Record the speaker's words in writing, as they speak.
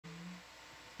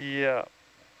Yeah.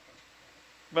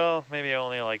 Well, maybe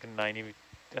only like 90,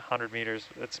 100 meters.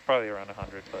 It's probably around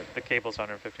 100, but the cable's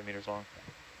 150 meters long.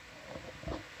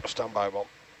 Stand by, Bob.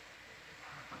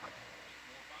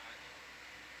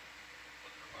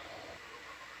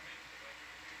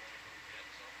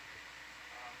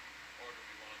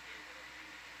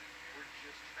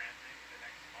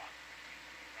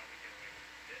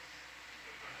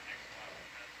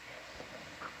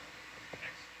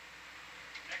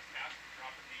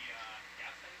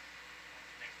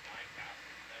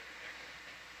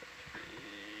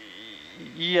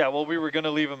 Yeah, well, we were going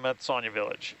to leave them at Sonia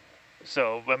Village.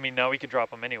 So, I mean, now we can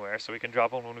drop them anywhere, so we can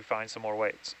drop them when we find some more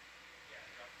weights.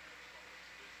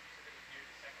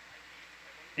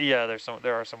 Yeah,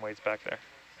 there are some weights back there.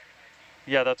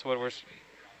 Yeah, that's what we're...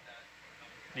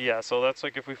 Yeah, so that's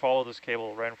like if we follow this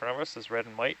cable right in front of us, this red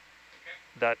and white,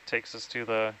 that takes us to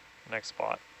the next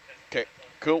spot. Okay,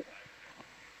 cool.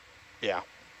 Yeah.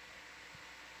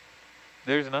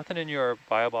 There's nothing in your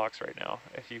bio box right now,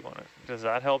 if you want to. Does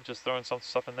that help, just throwing some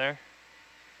stuff in there?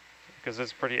 Because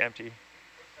it's pretty empty.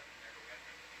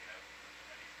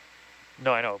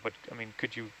 No, I know, but I mean,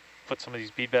 could you put some of these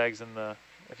bead bags in the,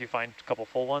 if you find a couple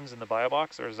full ones in the bio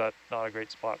box, or is that not a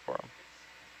great spot for them?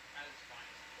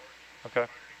 Okay.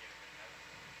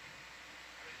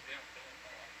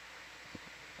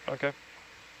 Okay.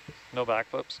 No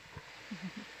backflips.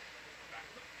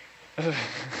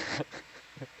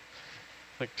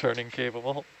 Like turning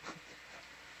capable.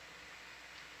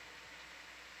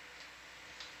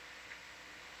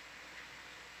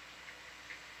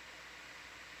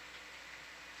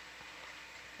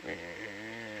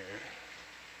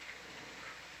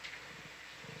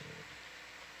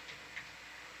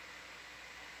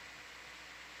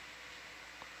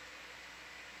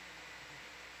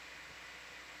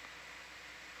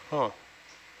 Huh.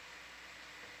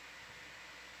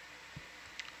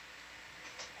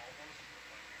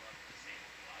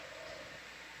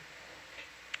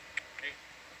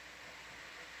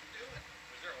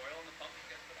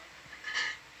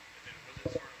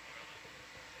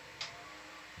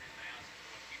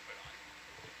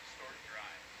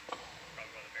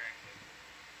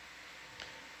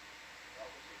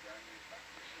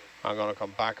 I'm going to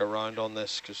come back around on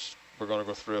this because we're going to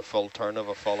go through a full turn of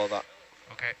a follow that.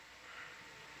 Okay.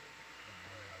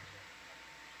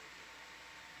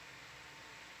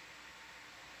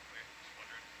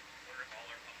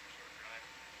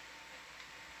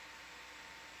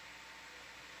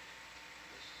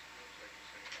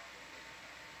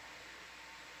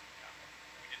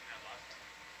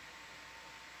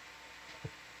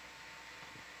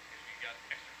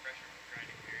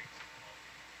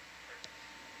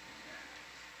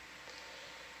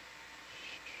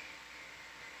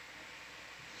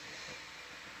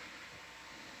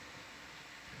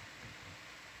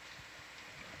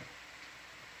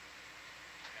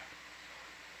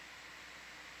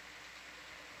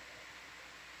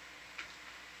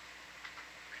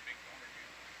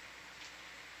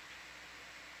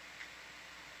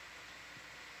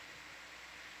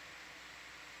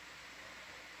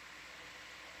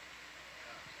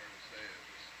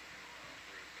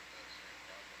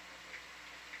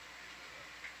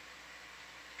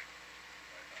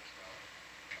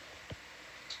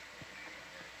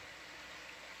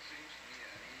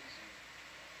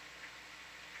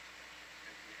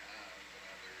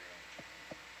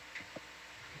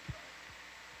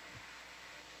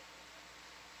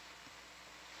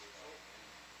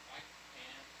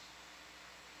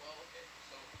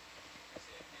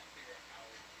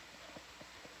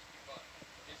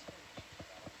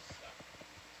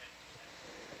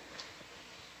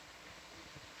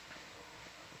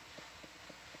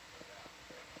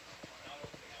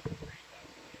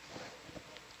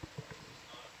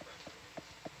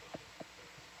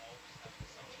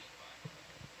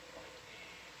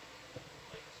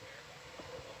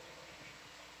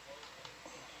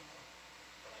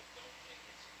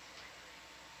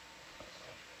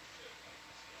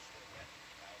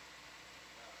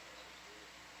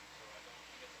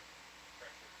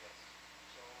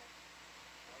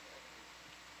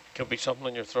 Could be something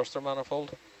in your thruster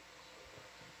manifold.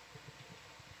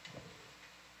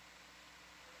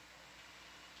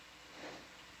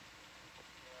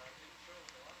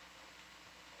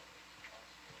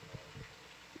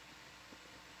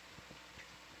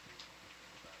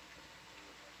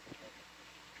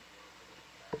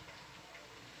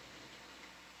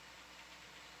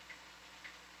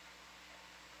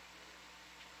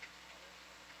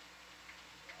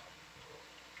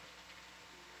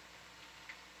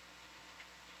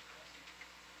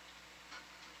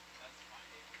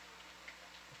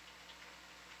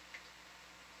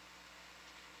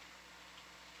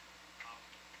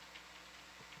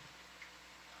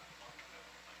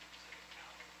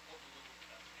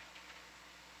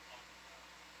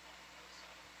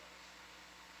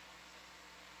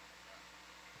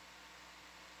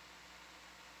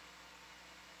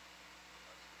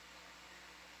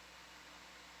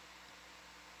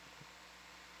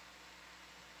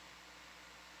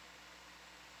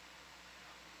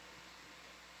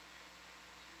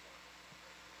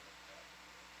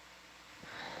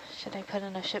 Should I put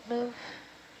in a ship move?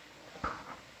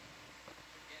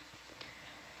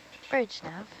 Bridge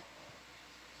nav.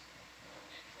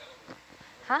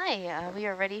 Hi, we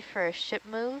are ready for a ship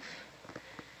move.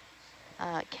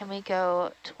 Can we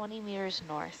go 20 meters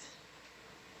north?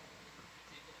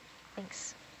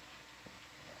 Thanks.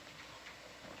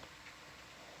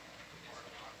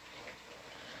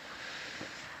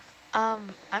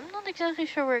 I'm not exactly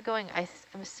sure where we're going. I'm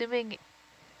assuming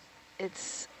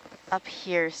it's up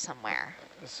here somewhere.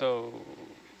 So,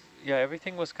 yeah,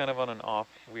 everything was kind of on an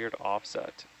weird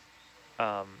offset.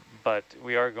 But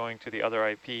we are going to the other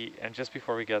IP, and just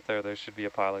before we get there, there should be a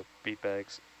pile of beat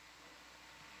bags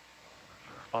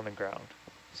on the ground.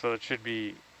 So it should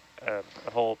be a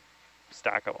whole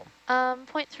stack of them.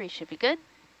 0.3 should be good.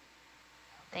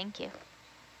 Thank you.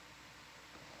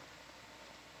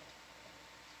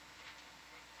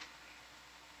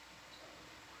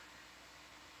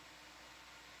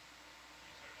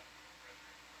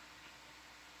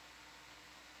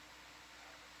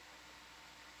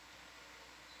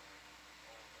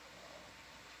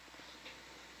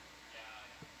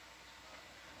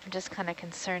 I'm just kind of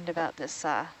concerned about this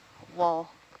wall.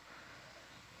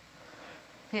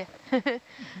 Yeah.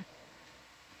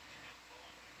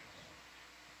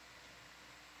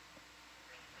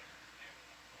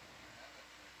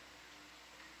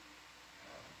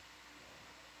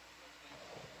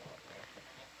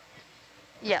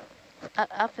 Yep,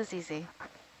 up is easy.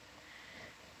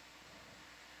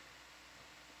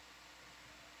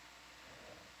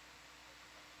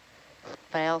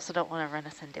 But I also don't want to run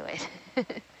us into it.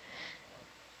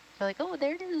 We're like, oh,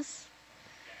 there it is.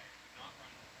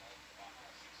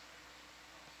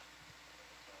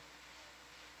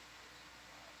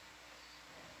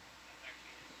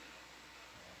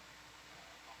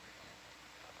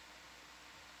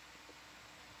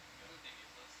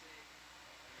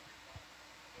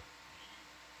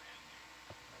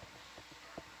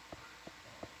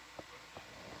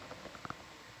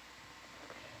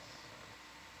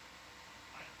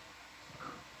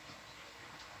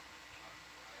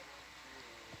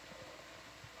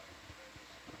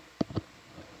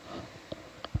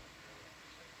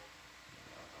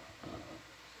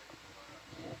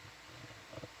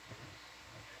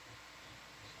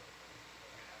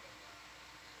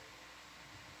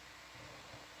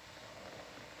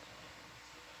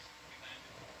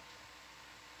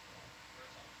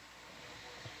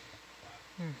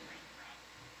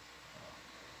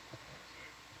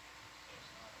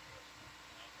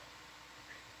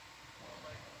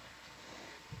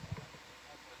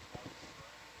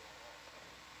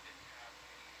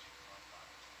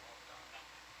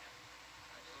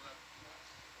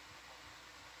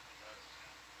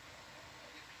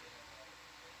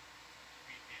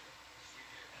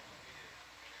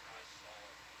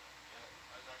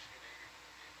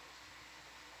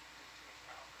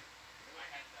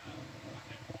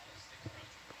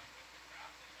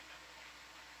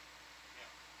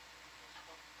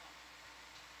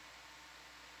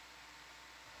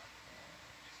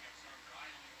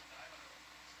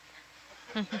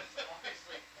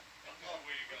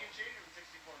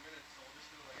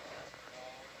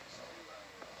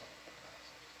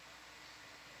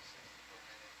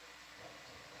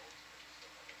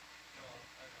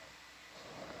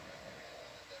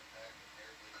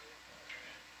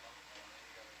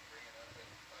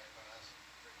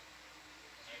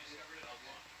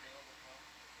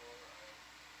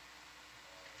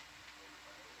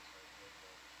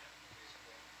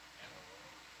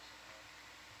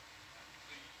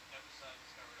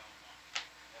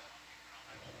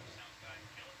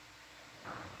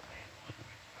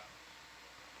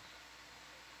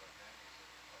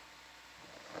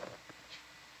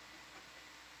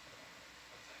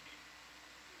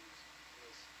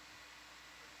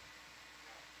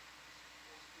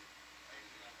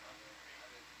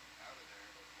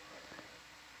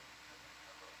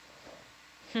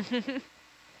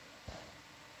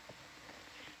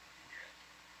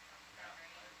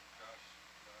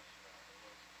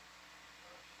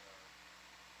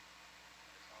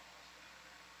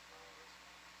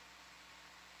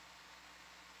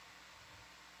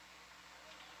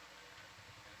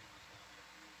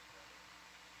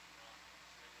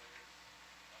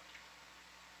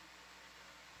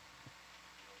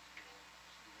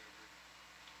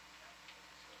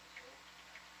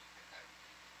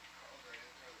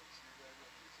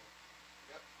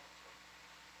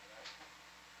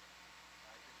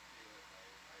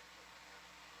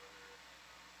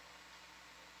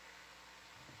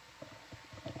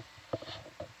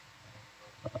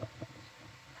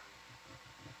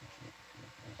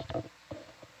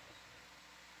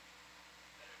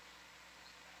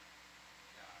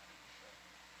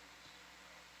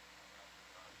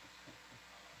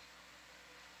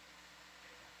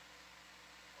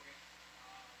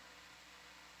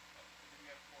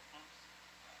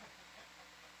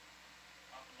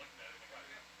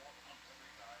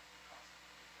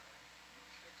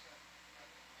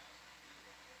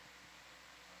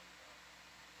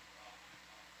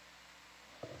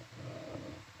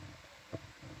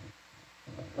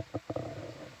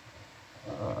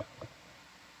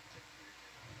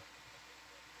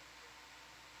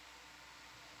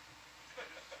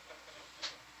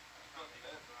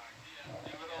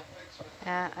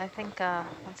 Yeah, I think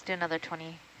let's do another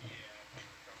 20.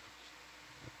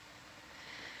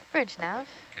 Bridge nav.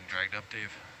 Getting dragged up,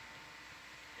 Dave.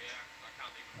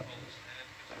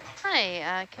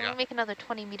 Hi, can Yeah. we make another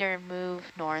 20-meter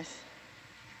move north?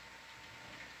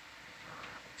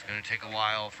 It's going to take a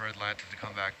while for Atlanta to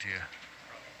come back to you.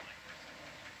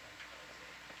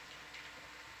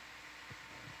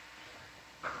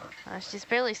 She's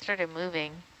barely started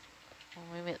moving. Well,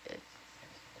 maybe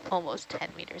almost 10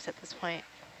 meters at this point.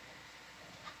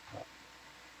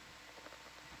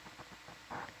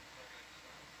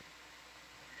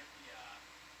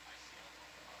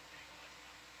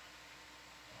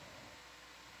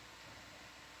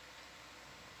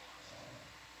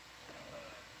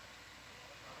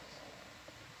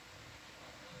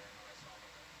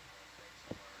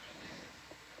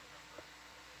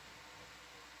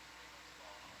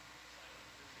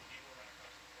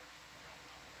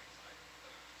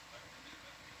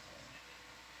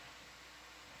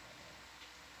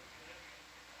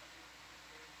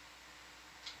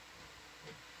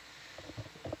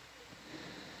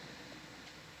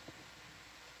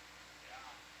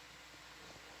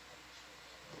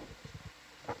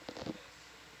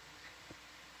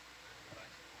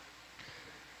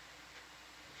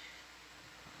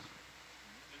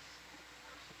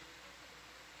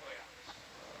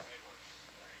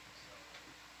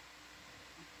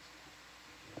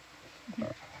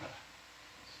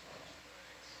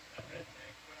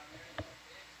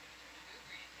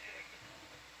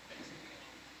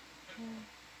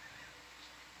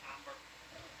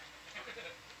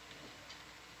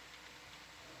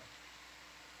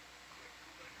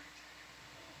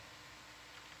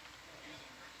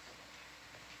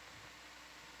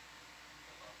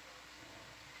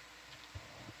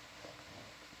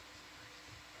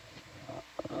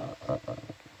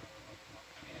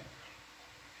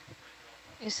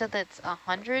 You said that's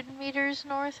 100 meters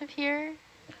north of here?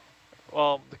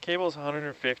 Well, the cable's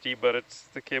 150, but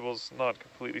the cable's not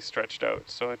completely stretched out,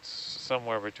 so it's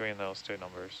somewhere between those two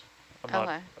numbers. Okay.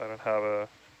 I don't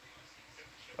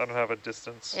have a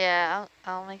distance. Yeah,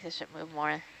 I'll make the ship move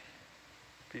more.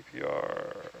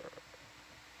 PPR.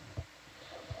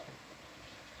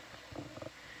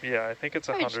 Yeah, I think it's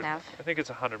Bridge 100. nav. I think it's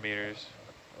 100 meters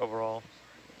overall.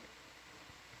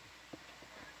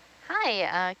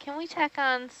 Hi, can we tack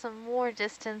on some more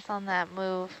distance on that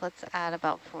move? Let's add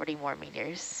about 40 more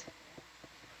meters.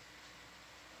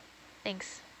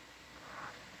 Thanks.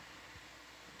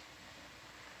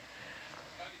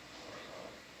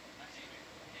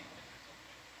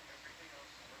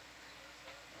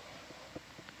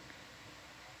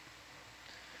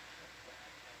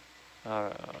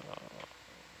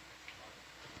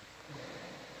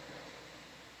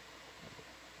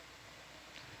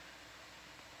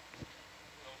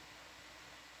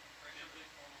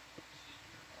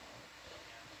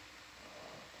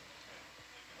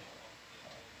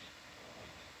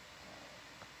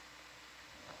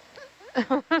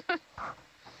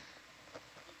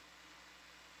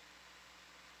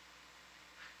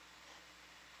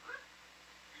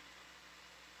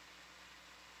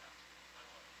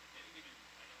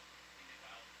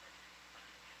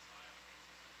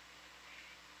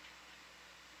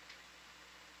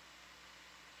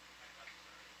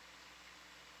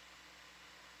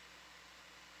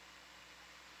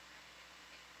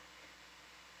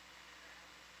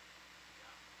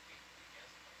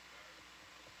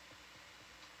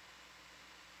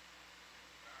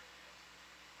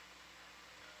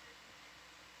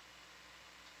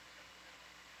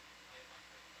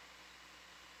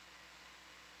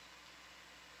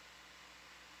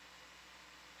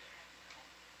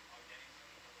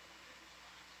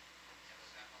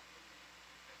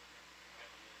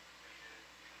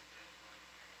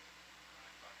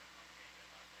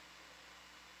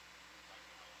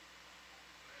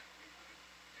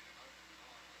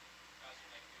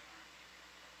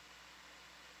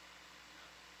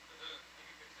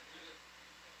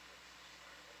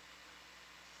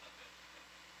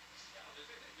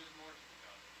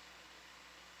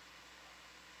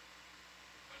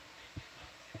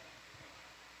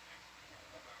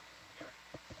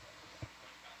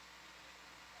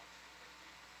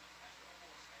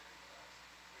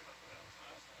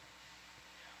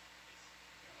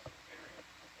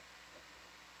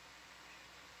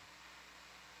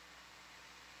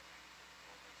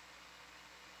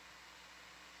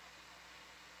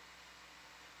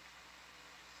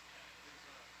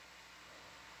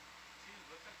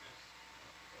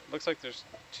 Looks like there's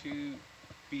 2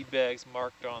 bead bags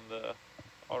marked on the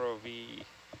ROV,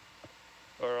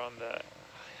 or on the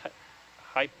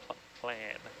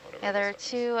plan. Whatever Yeah, there are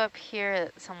this one is. two up here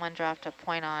that someone dropped a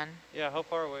point on. Yeah, how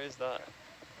far away is that?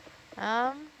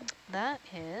 That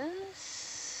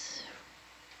is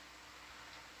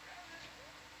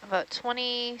about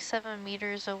 27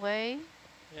 meters away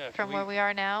Yeah, can from where we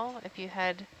are now. If you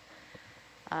had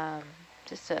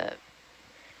just a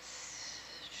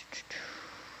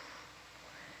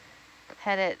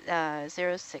head at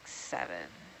 067.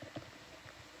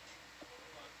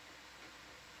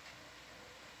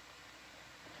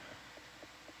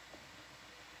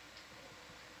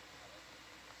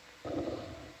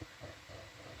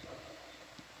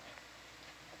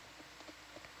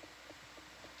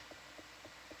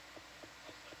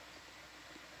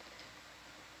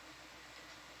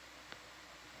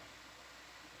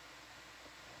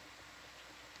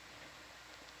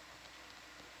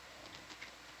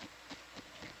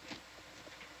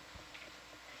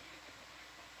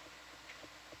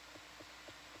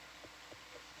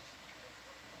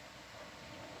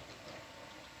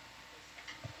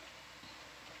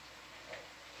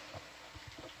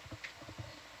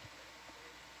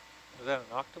 Is that an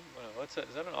octopus? What's that?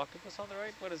 Is that an octopus on the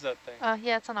right? What is that thing?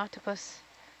 Yeah, it's an octopus.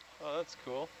 Oh, that's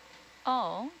cool.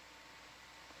 Oh.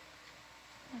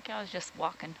 Okay, I was just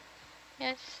walking.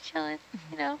 Yeah, just chilling,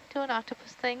 you know, doing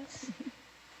octopus things.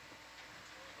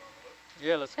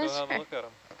 Yeah, let's go Yeah, have a sure. look at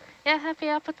him. Yeah, happy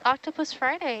Octopus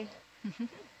Friday. And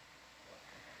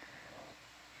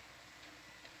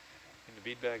the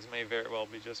bead bags may very well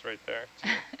be just right there. too.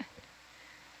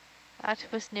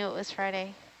 Octopus knew it was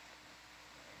Friday.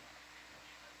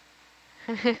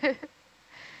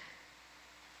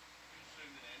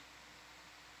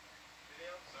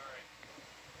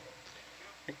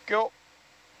 Go.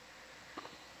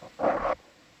 God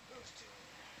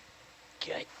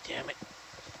damn it.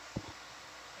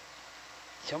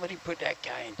 Somebody put that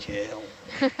guy in jail.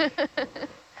 I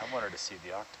wanted to see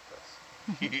the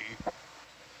octopus.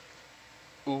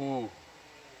 Ooh.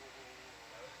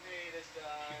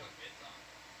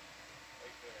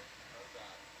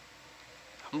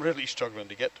 I'm really struggling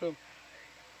to get to him.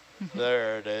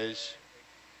 There it is.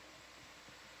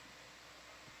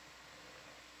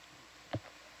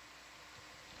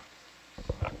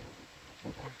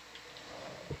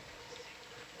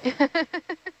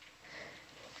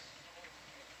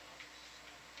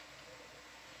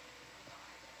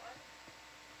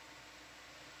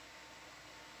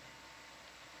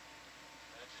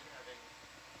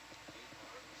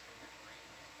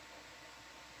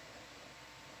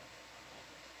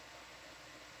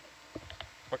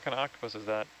 What kind of octopus is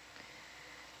that?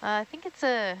 I think it's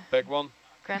a Big one.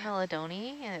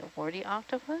 Granulodoni, a warty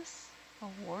octopus. A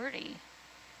warty.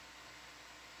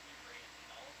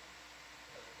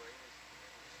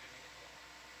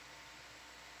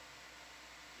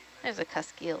 There's a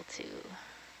cuskeel too.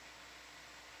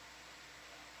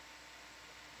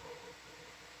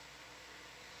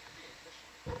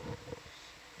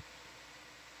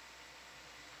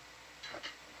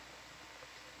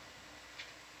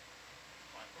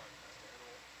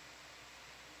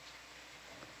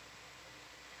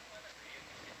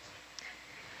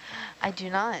 I do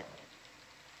not.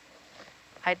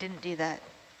 I didn't do that.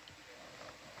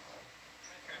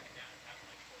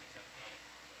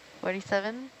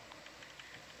 47?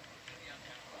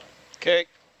 Okay,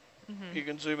 Mm-hmm. you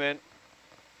can zoom in.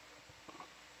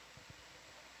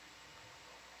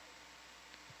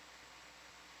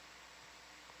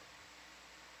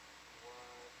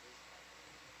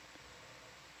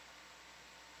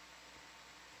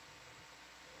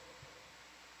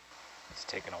 He's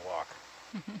taking a walk.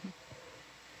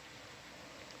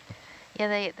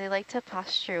 Yeah, they like to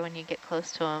posture when you get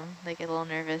close to them. They get a little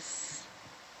nervous.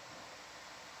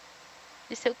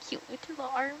 They're so cute with their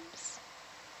little arms.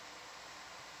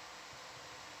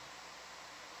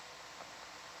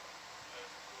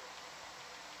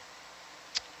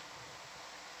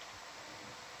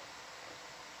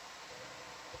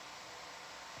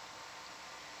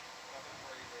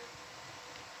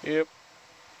 Yep.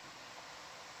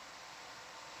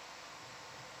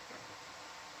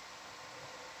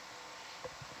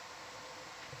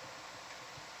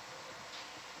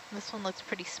 This one looks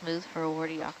pretty smooth for a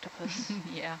warty octopus.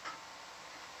 Yeah.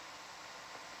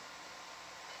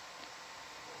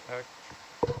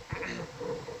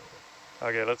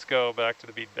 Okay, let's go back to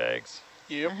the bead bags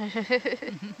Yep.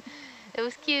 It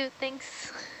was cute,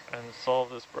 thanks. and solve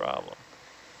this problem.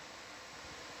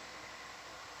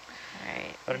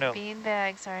 Alright, I don't know. bean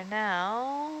bags are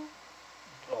now...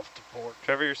 Off to port.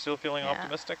 Trevor, you're still feeling Yeah.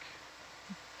 optimistic?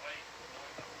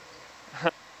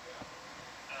 Have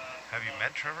you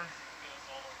met Trevor?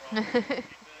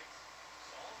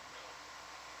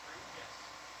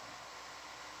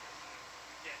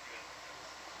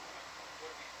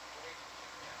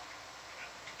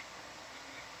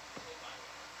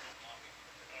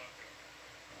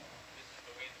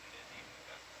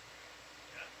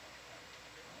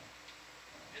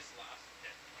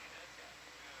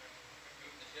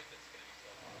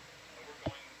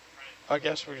 I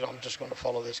guess I'm just going to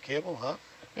follow this cable, huh?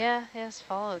 Yeah, yes,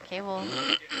 follow the cable.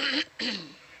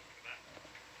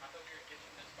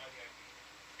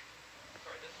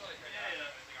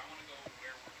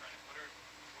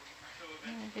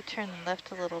 If you turn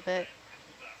left a little bit,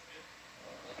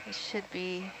 it should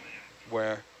be,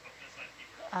 Where?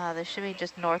 they should be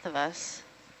just north of us.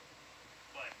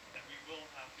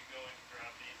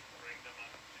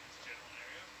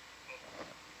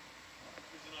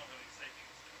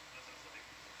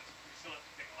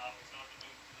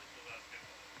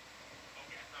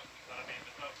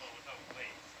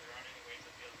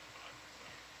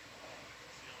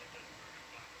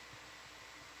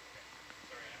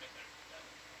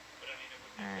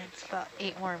 It's about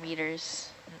 8 more meters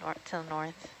to the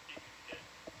north.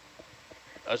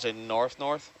 As in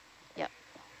north-north? Yep.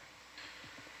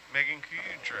 Megan, could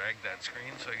you drag that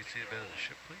screen so I can see a bit of the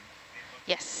ship, please?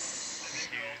 Yes.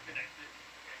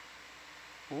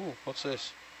 Ooh, what's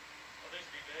this?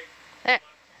 There.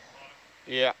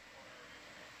 Yeah.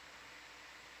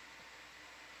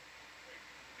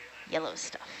 Yellow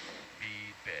stuff.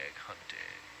 Bead bag hunting.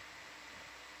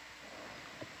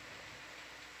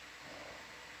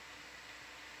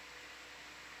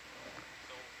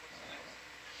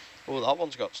 Oh, that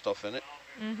one's got stuff in it.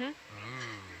 Mm-hmm. Ooh.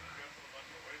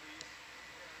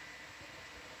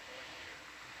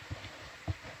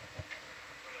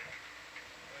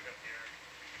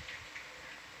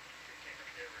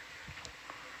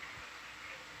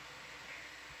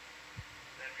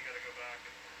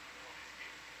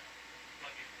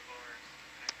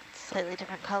 Slightly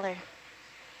different color.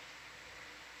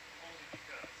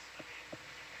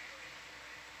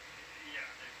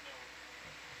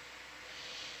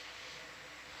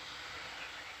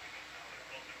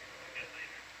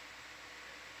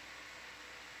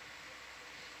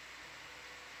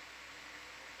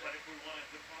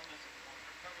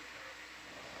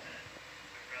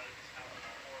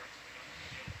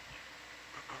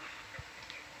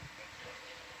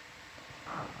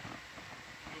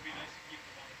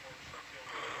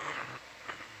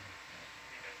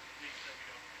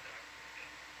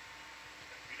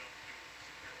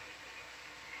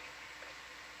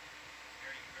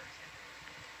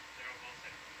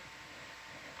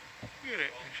 Look at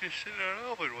it. It's just sitting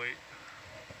on open weight.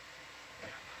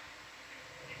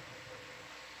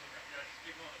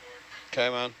 Okay,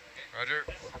 man. Roger.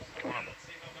 Come on.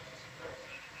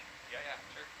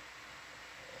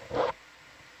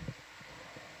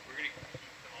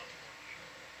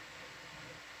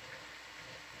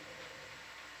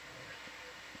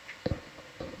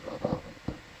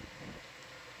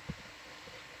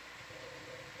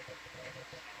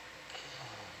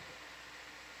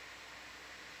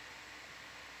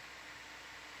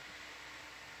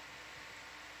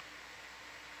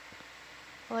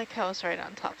 I like how it's right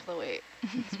on top of the weight.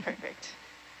 It's perfect.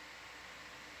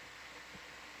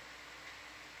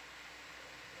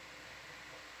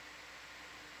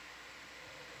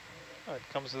 Oh, it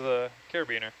comes with a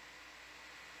carabiner.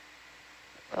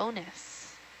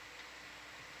 Bonus.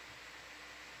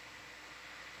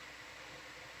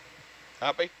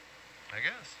 Happy? I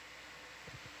guess.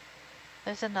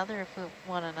 There's another if we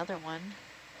want another one.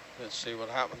 Let's see what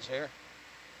happens here.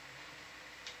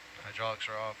 Hydraulics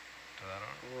are off. To that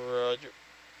on. Roger.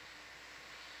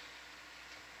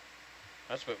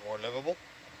 That's a bit more livable.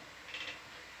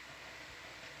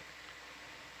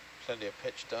 Plenty of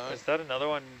pitch down. Is that another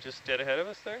one just dead ahead of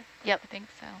us there? Yep. I think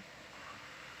so.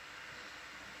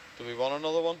 Do we want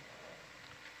another one?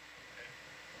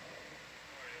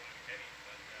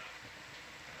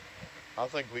 I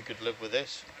think we could live with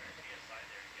this.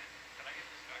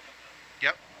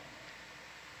 Yep.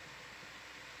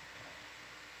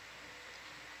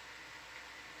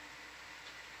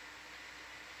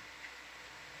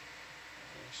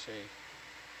 Let's see.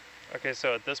 Okay,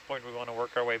 so at this point we want to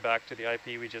work our way back to the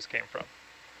IP we just came from.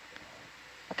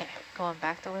 Okay, going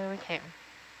back to where we came.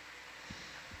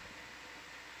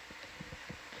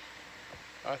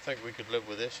 I think we could live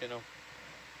with this, you know.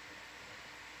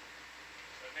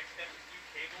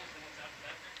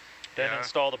 Then Yeah.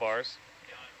 install the bars.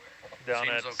 Down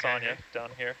Seems at okay. Sonia,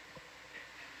 down here.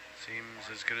 Seems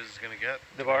as good as it's gonna get.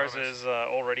 The to be bars honest. is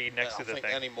already next I to the think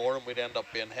thing. any more and we'd end up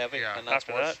being heavy. Yeah. And that's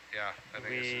After worse. that, Yeah, I think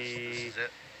this is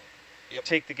it. Yep.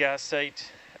 take the gas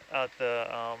sight at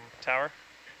the tower.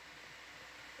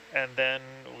 And then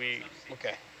we,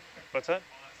 Okay. what's that?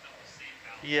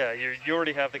 Yeah, you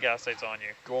already have the gas sights on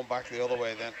you. Going back the other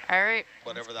way then. All right.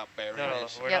 Whatever that bearing No,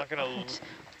 is. we're Yep. not gonna,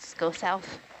 Let's go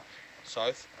south.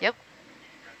 South. Yep.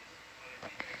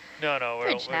 no, we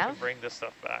Bridge can nav. bring this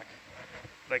stuff back.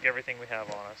 Like everything we have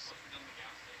on us.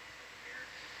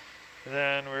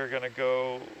 Then we're gonna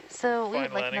go So we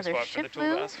would find like landing another spot for the ship tool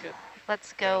move. basket.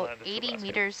 Let's Gonna go land the tool 80 basket.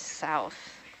 meters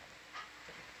south.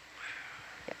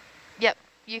 Yep,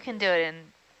 you can do it in,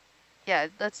 yeah,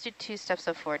 let's do 2 steps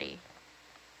of 40.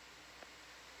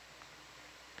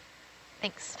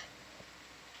 Thanks.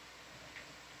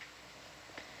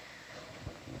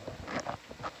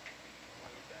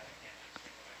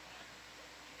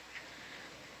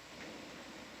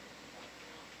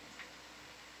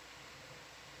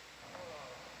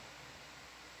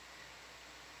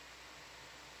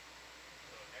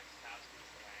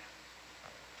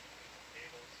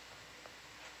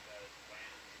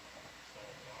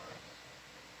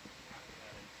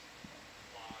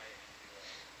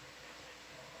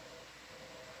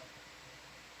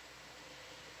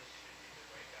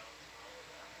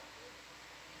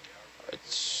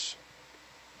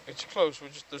 It's close.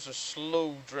 There's a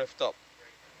slow drift up.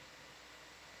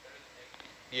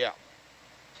 Yeah.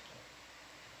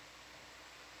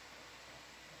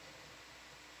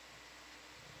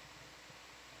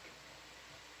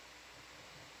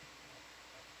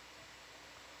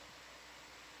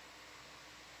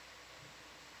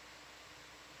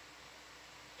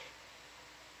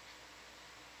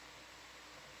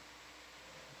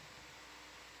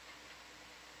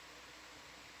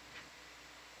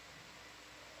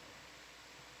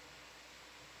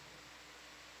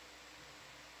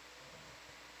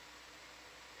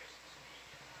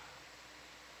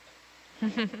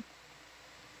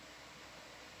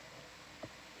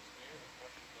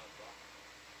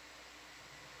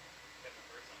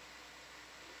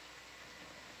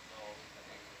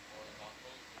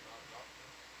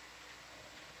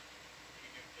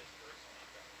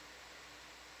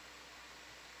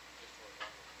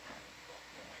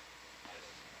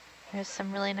 There's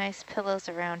some really nice pillows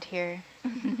around here.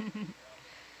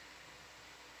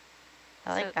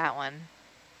 I like that one.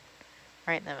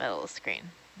 Right in the middle of the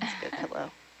screen. It's a good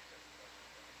pillow.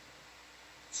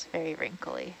 It's very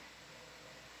wrinkly.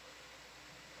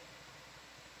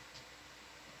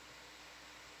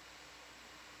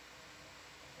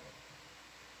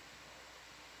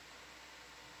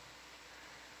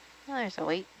 Oh, there's a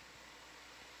weight.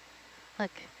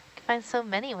 Look, you can find so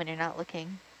many when you're not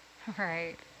looking.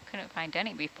 Right. Couldn't find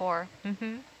any before.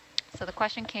 Mm-hmm. So the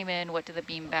question came in, what do the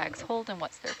beam bags hold and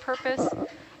what's their purpose?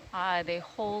 They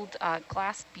hold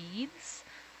glass beads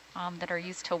that are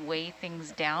used to weigh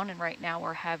things down. And right now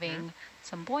we're having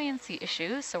some buoyancy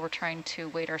issues. So we're trying to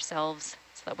weight ourselves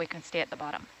so that we can stay at the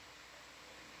bottom.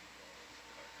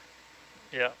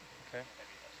 Yeah, okay.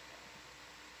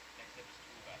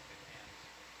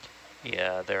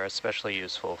 Yeah, they're especially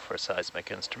useful for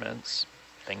seismic instruments,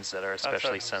 things that are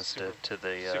especially sensitive to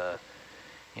the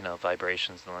you know,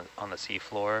 vibrations on the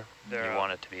seafloor. You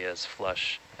want it to be as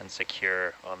flush and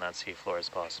secure on that seafloor as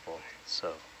possible.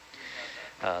 So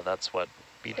that's what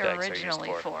bead They're bags are used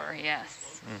originally for.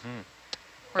 yes. Mm-hmm.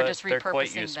 We're But just they're quite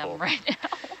repurposing useful them right now.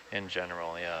 in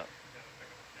general, yeah.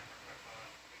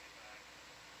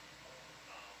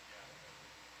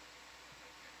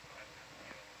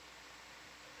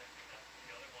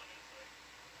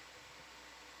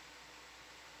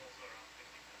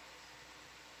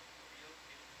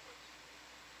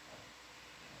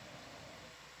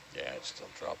 Yeah, it's still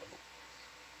dropping.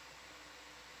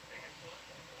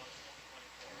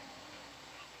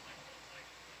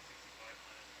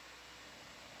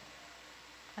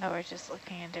 Oh, we're just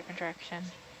looking in a different direction.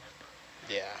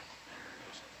 Yeah.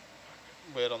 Just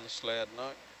wait on the sled now.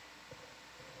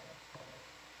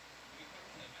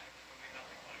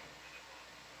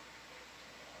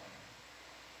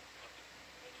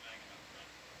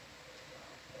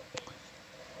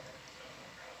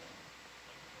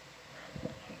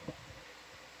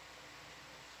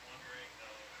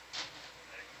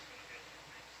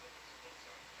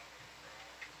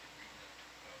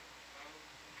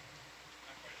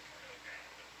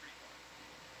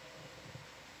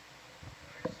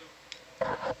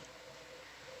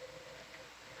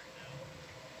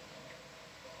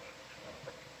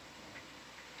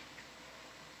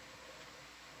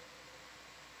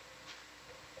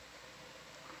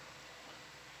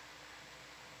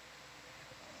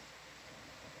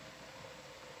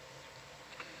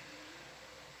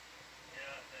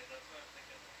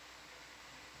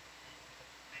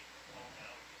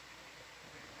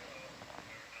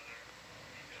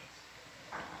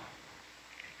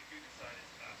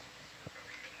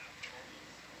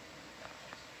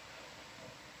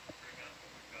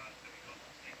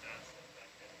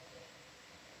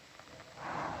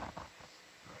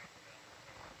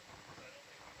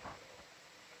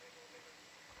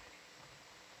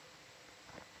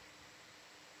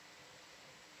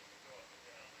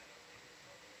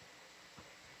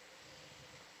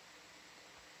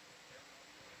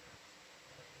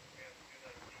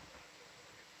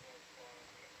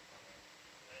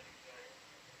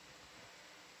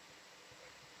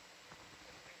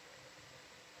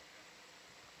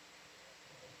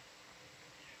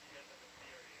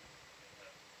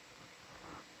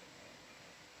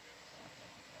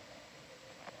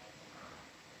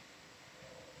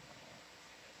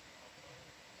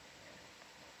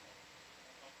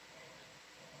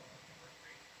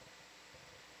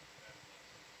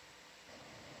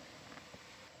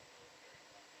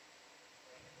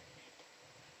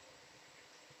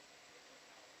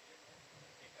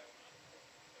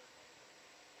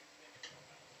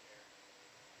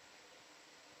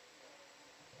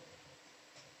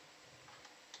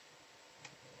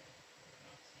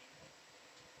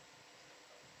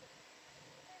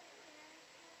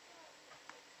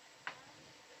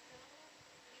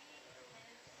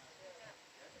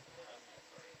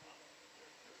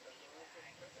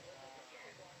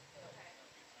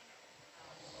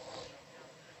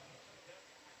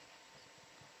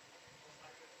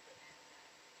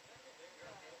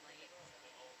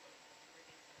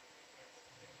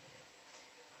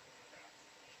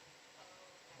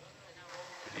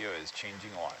 video is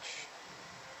changing watch.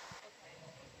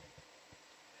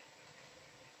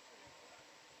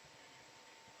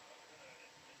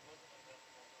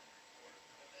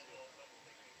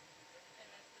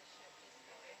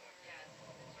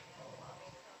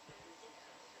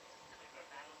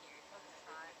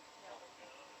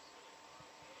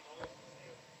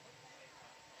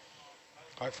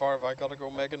 How far have I got to go,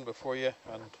 Megan, before you,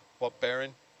 and what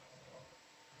bearing?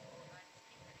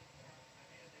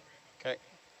 Okay.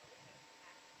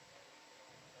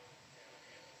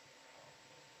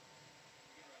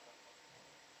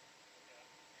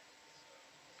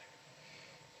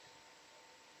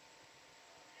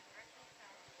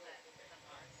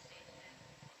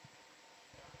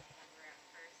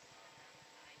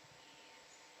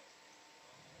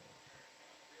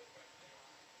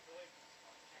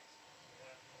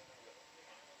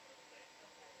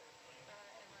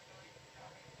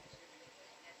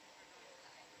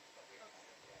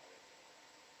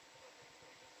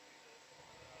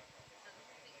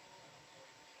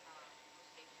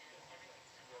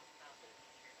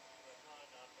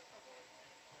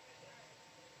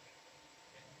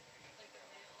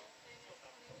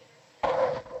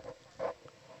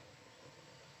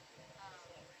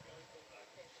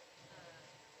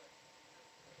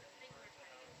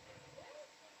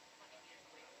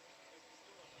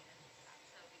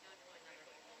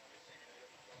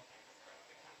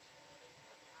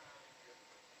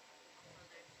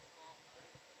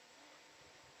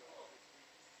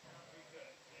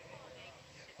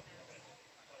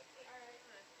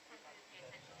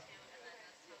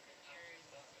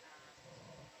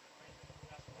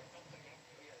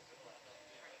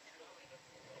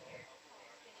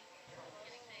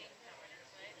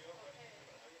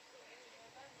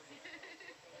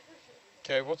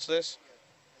 Okay, what's this?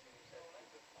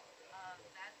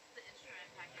 That's the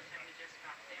instrument package that we just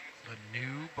got there. The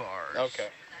new bars. Okay.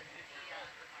 That's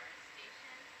the bar station.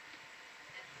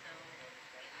 And so the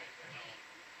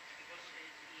IP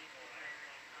should be for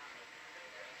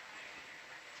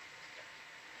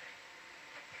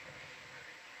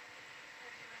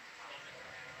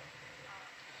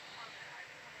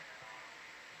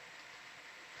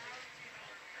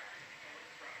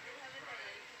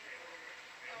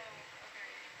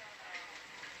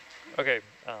Okay,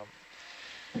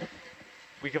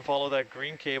 we can follow that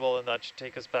green cable and that should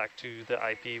take us back to the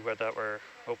IP where that we're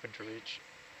hoping to reach.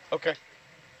 Okay.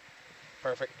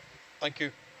 Perfect. Thank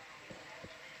you.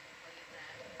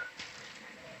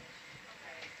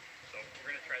 So we're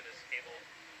going to try this cable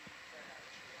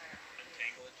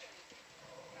untanglage.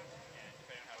 And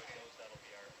depending on how it goes, that'll be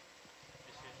our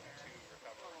decision to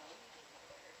recover.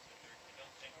 So you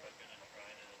don't think we're going to try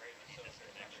to raise this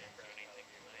connection for anything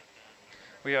tonight then?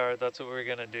 We are, that's what we're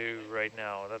gonna do right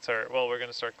now. That's our, well, we're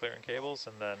gonna start clearing cables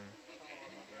and then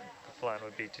the plan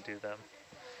would be to do them.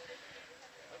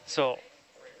 So,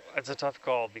 it's a tough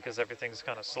call because everything's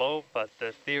kind of slow, but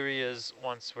the theory is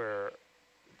once the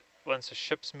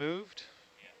ship's moved,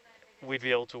 we'd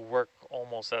be able to work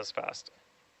almost as fast.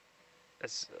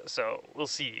 So, we'll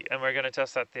see, and we're gonna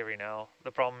test that theory now.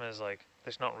 The problem is, like,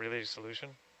 there's not really a solution.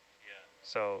 Yeah.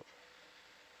 So,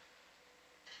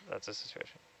 that's the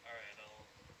situation.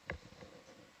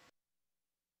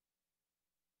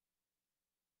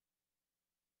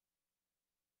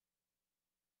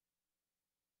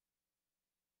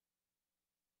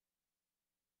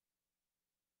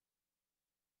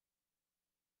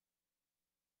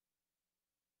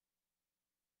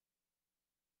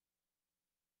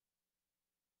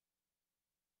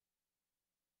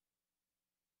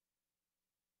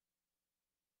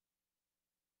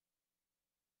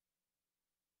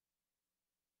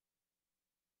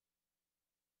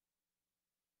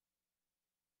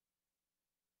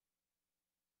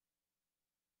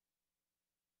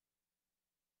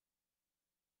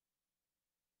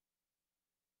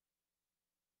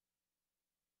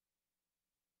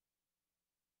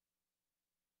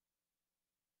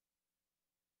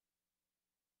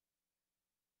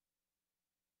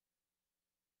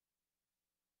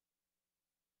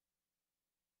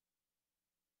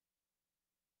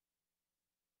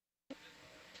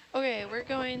 Okay, we're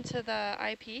going to the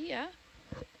IP, yeah?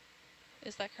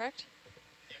 Is that correct?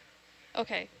 Yeah.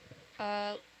 Okay.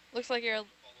 Looks like you're...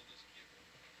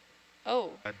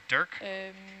 Oh. Dirk?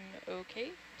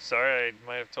 Okay. Sorry, I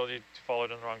might have told you to follow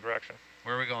it in the wrong direction.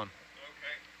 Where are we going?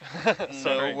 Okay.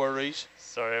 No worries.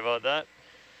 Sorry about that.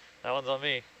 That one's on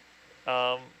me.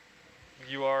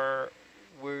 You are,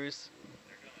 where's?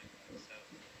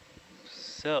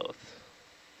 South.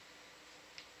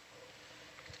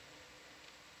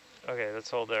 Okay, let's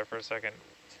hold there for a second.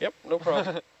 Yep, no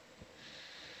problem.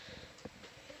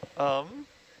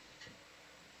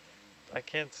 I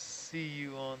can't see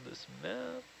you on this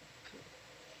map.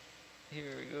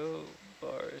 Here we go,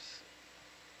 bars.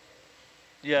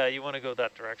 Yeah, you want to go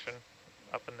that direction,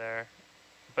 up in there.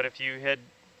 But if you head...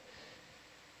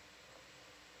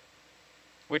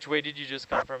 Which way did you just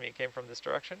come from? You came from this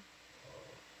direction?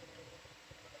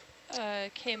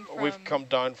 Came from... We've come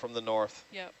down from the north.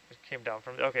 Yep. It came down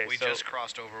from... Okay, We so... just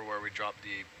crossed over where we dropped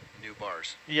the new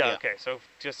bars. Yeah, okay, so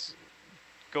just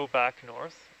go back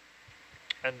north.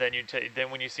 And then then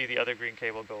when you see the other green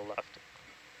cable, go left.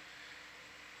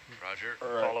 Roger.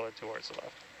 Right. Follow it towards the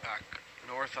left. Back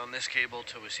north on this cable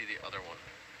till we see the other one.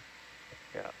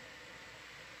 Yeah.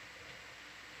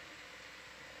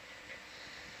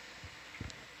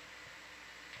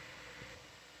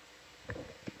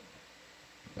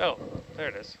 Oh, there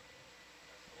it is.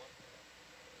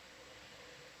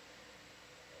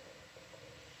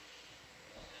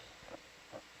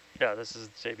 Yeah, this is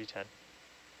JB10.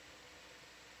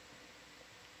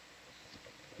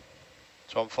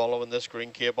 So I'm following this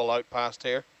green cable out past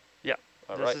here. Yeah.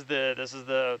 All this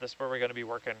right. is where we're going to be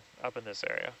working up in this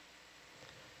area.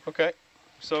 Okay.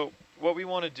 So what we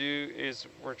want to do is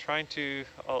we're trying to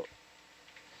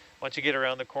once you get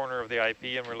around the corner of the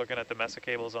IP and we're looking at the mesa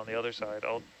cables on the other side,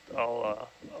 I'll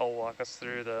walk us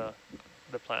through the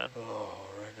plan. Oh,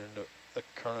 right into the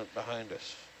current behind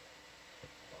us.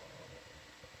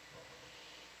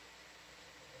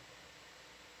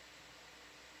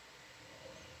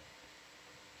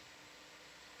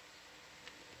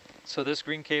 So this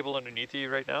green cable underneath you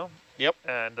right now. Yep.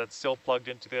 And that's still plugged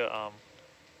into the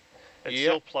it's Yep.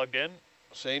 still plugged in.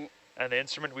 Seen. And the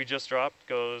instrument we just dropped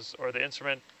goes, or the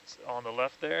instrument on the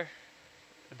left there,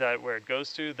 that where it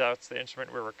goes to, that's the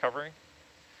instrument we're recovering.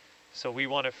 So we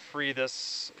want to free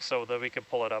this so that we can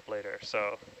pull it up later.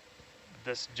 So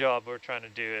this job we're trying to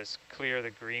do is clear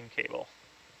the green cable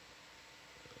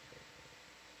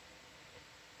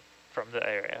from the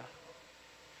area.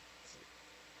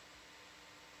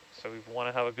 So we want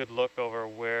to have a good look over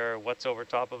what's over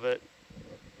top of it.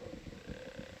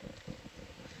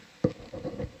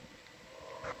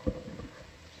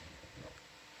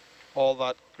 All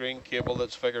that green cable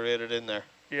that's figure eighted in there.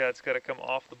 Yeah, it's got to come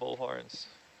off the bullhorns.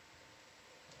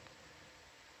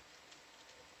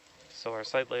 So our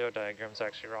site layout diagram's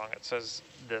actually wrong. It says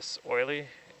this oily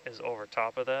is over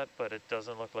top of that, but it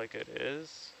doesn't look like it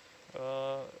is.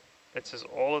 It says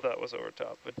all of that was over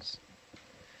top, but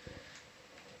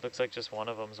looks like just one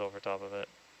of them's over top of it.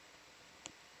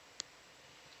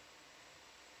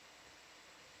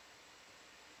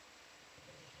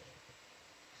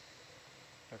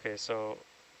 Okay, so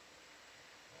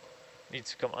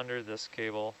needs to come under this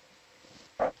cable.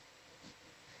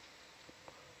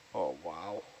 Oh,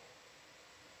 wow.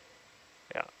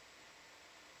 Yeah.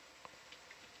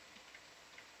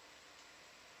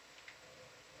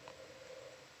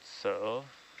 So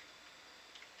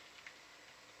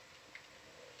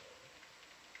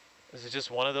is it just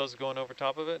one of those going over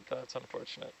top of it? That's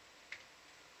unfortunate.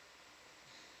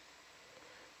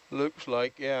 Looks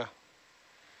like, yeah.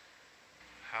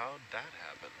 How'd that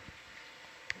happen?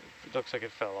 It looks like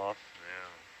it fell off. Yeah.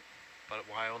 But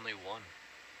why only one?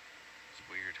 It's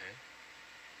weird,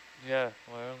 hey? Yeah,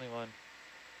 why only one?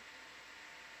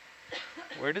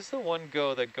 Where does the one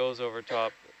go that goes over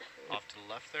top? Off to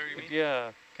the left there, you mean?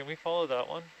 Yeah, can we follow that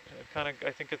one?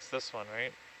 I think it's this one,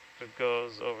 right? It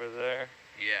goes over there.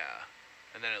 Yeah.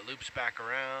 And then it loops back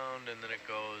around, and then it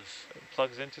goes... It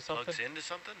plugs into something? Plugs into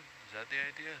something? Is that the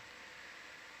idea?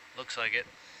 Looks like it.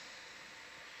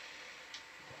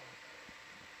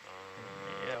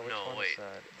 Yeah, which no, one wait. is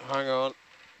that? Hang on.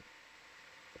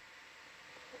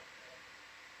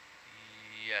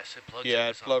 Yes, it plugs Yeah, into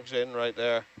it something. plugs in right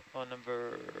there. On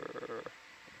number...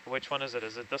 Which one is it?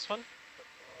 Is it this one?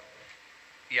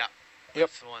 Yeah. Yep.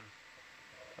 That's the one.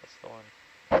 That's the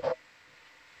one.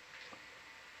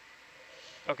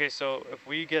 Okay, so if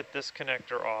we get this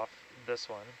connector off, this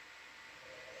one,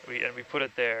 and we put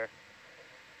it there,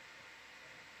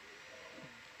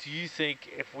 do you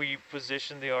think if we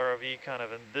position the ROV kind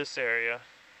of in this area,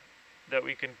 that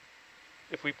we can,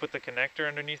 if we put the connector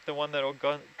underneath the one that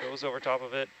goes over top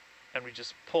of it, and we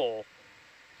just pull,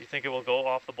 do you think it will go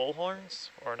off the bullhorns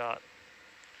or not?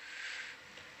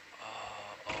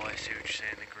 Oh, I see what you're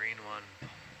saying, the green one.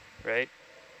 Right?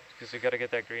 Because we got to get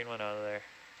that green one out of there.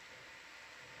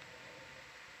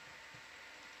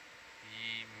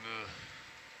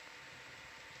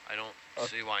 I don't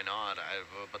see why not,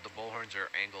 but the bullhorns are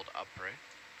angled up, right?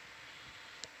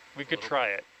 We could try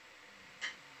it,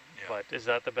 Yeah. but is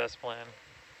that the best plan?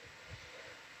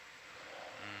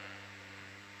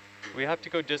 We have to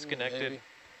go disconnected Maybe.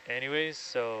 anyways,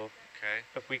 so Okay.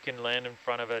 if we can land in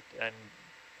front of it and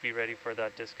be ready for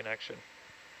that disconnection.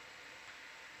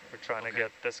 We're trying to Okay.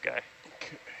 get this guy.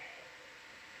 Okay.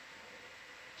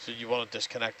 So you want to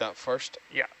disconnect that first?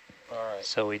 Yeah. All right.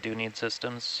 So we do need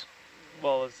systems?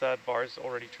 Well, is that bars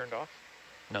already turned off?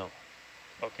 No.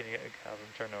 Oh, can you have them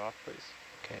turn it off, please?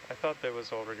 Okay. I thought that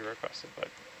was already requested, but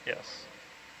yes.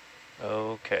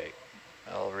 Okay.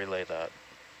 I'll relay that.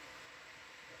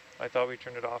 I thought we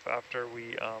turned it off after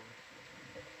we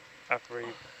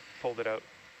pulled it out.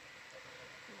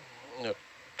 No,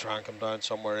 try and come down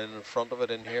somewhere in front of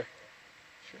it in here.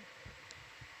 Sure.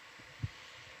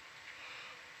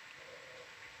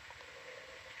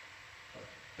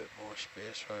 Bit more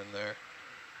space around there.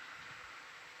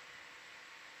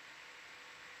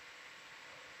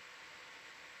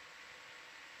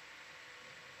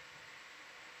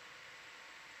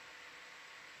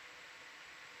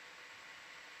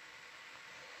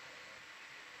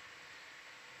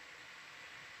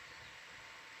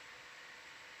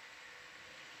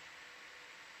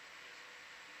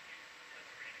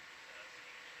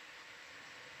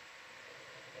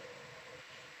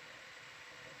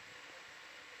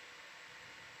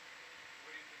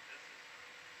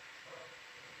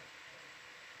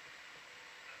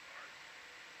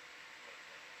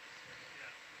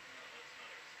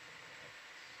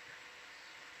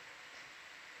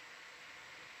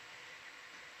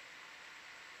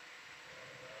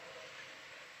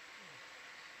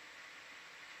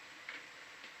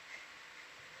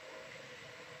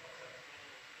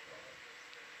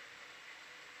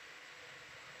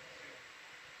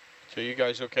 So you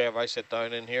guys okay if I sit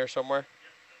down in here somewhere?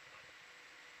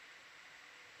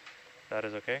 That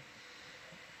is okay.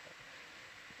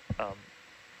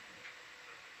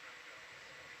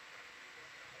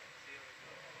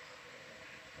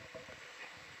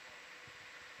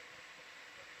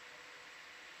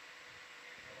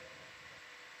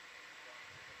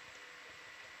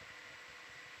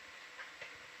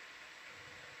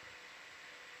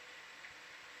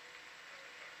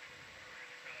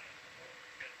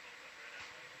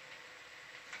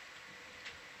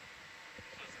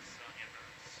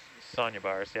 Sonya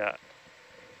bars, yeah.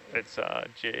 It's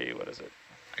J, what is it?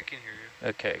 I can hear you.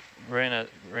 Okay. Reina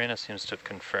seems to have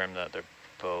confirmed that they're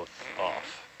both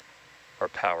off. Or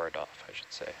powered off, I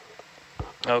should say.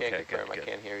 Okay, good, I good.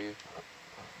 can't hear you.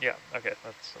 Yeah, okay,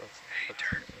 that's Hey,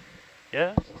 Dirk.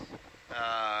 yeah.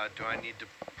 Do I need to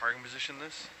parking position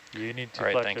this? You need to All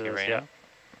right, Fletcher thank you, this, Reina.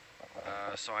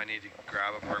 yeah. So I need to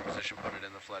grab a parking position, put it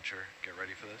in the Fletcher, get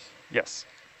ready for this? Yes.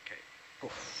 Okay.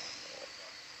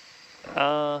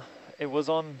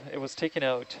 It was taken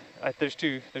out. There's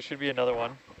two, there should be another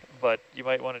one, but you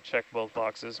might want to check both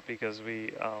boxes because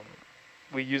we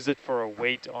used it for a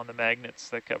weight on the magnets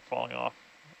that kept falling off.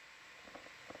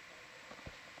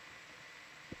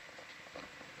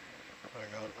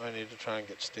 Hang on, I need to try and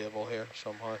get stable here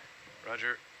somehow.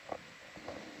 Roger.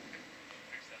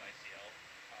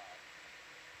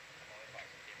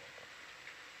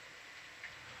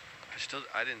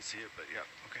 I didn't see it, but yeah,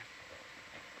 okay.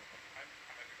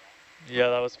 Yeah,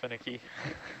 that was finicky.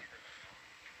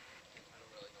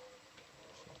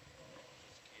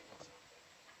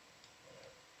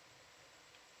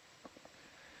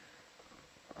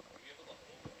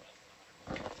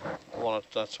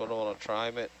 That's what I want to try,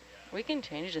 mate. We can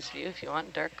change this view if you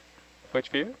want, Dirk. Which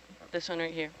view? This one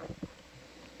right here.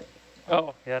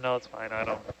 Oh, yeah, no, it's fine. I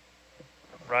don't.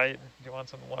 Right? Do you want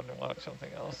to watch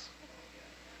something else?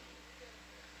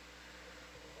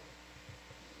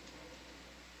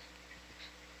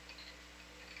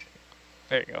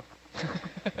 There you go.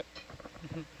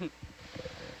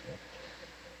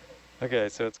 Okay,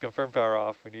 so it's confirmed power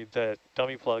off. We need the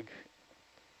dummy plug.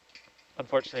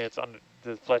 Unfortunately, it's under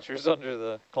the Fletcher's under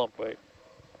the clump weight.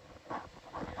 Okay,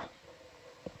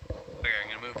 I'm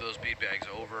gonna move those bead bags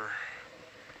over,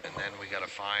 and then we gotta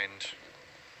find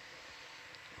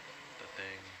the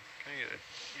thing. Can I get it?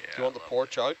 Yeah. Do you want the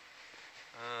porch out?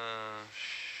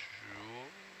 Sure.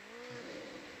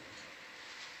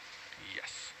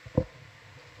 Yes.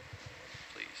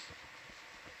 Please.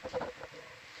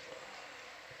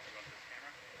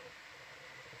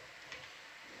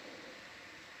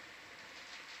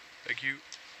 Thank you.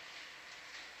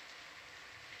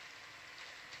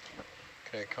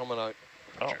 Okay, coming out.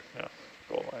 Oh, yeah.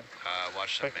 Goal line.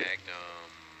 Watch the Thank you.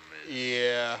 Magnum is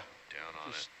Yeah. down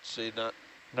on Just it. see that.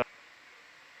 No.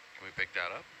 Can we pick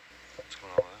that up? What's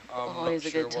going on with that? I'm Always not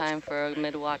a sure good time for a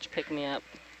mid-watch pick-me-up.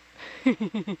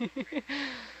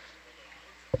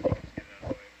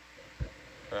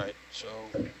 Right, so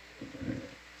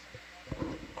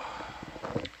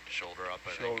Shoulder up,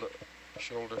 I shoulder, think.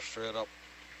 shoulder straight up.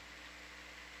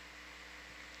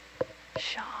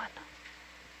 Sean.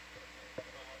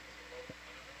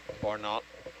 Or not.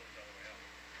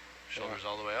 Shoulders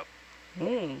all the way up.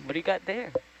 What do you got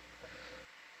there?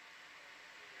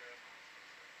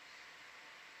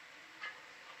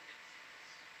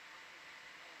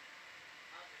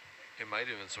 It might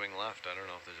even swing left. I don't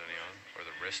know if there's any on. Or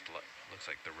the wrist, looks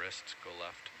like the wrists go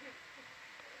left.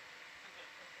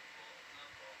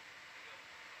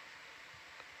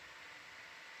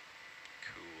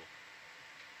 Cool.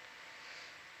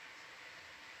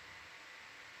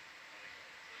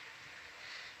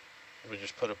 We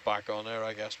just put it back on there,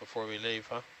 I guess, before we leave,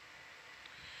 huh?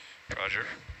 Roger.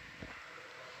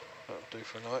 That'll do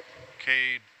for now.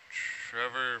 Okay,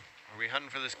 Trevor, are we hunting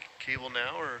for this cable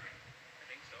now, or? I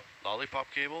think so. Lollipop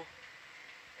cable?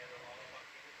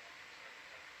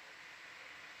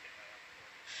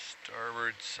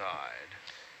 Starboard side.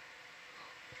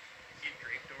 See it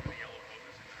draped over the yellow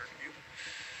hose in the hard cube?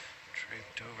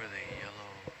 Draped over the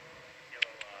yellow.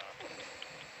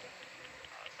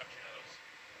 Suction hose.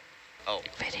 Oh.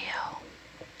 Video.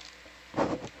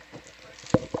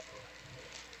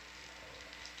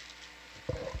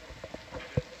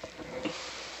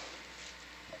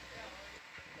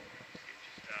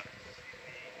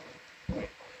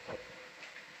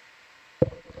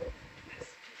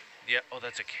 Yeah, oh,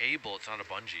 that's a cable. It's not a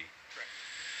bungee. Correct.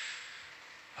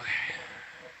 Okay.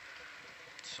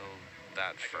 So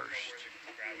that first.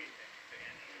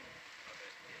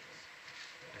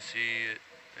 I see it.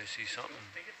 I see something.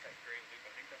 I think it's that gray loop.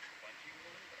 I think that's the bungee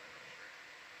one, but I'm not sure.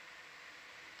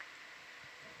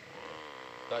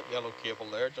 That yellow cable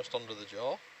there, just under the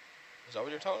jaw. Is that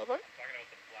what you're talking about? I'm talking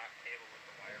about the black cable with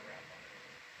the wire wrap on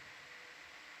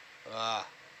it.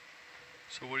 Ah.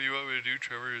 So what do you want me to do,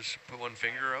 Trevor? Just put one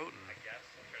finger out and... I guess.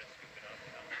 I'll try to scoop it up.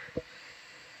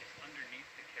 It's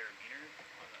underneath the carabiner,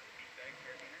 on the beat bag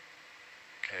carabiner.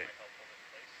 Okay. That might help hold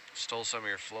it in place. Stole some of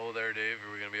your flow there, Dave.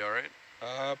 Are we going to be all right?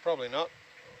 Probably not.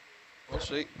 We'll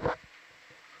see. Can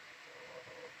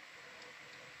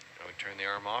we turn the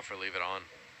arm off or leave it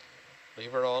on?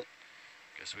 Leave her on.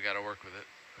 Guess we got to work with it.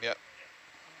 Yep.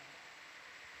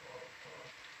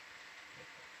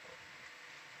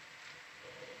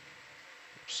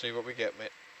 See what we get,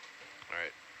 mate. All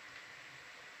right.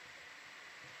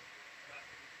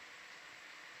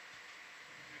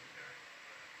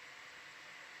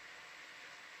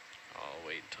 I'll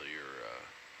wait until you're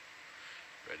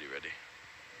ready.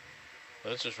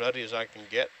 That's as ready as I can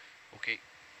get. Okay.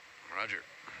 Roger.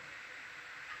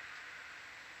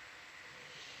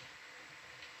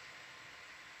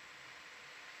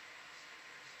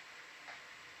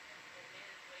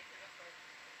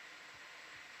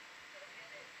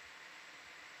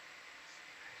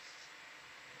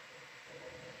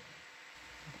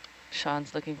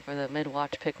 Sean's looking for the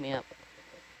mid-watch pick-me-up.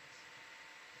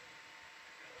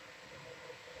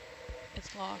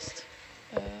 It's lost.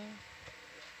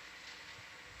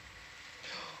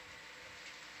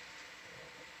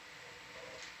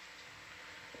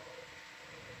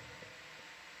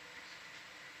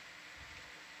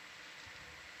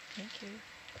 Thank you.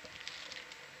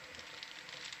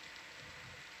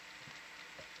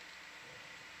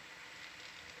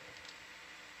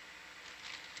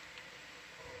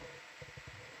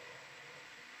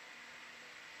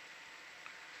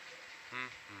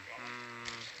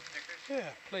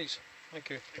 Yeah, please. Thank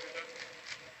you.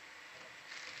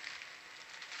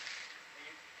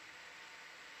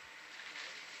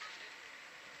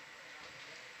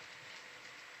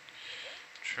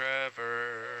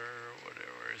 Trevor,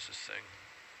 where is this thing?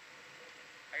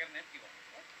 I got an empty one.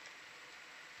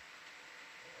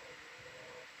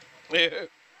 Yeah.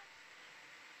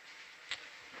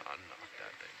 Unlock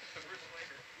that thing.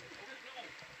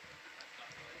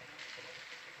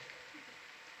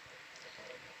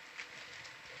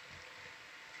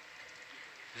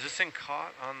 Is this thing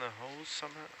caught on the hose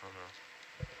somehow? Oh no.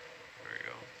 There we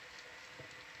go.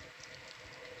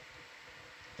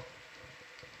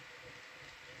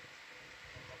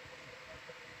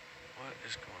 What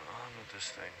is going on with this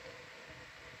thing?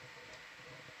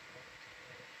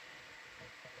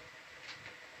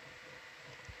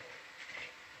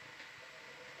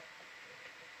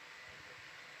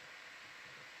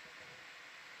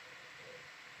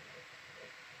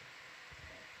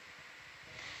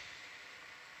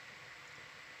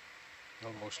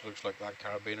 Almost looks like that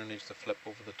carabiner needs to flip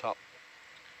over the top.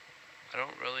 I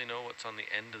don't really know what's on the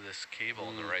end of this cable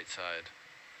on the right side.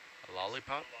 A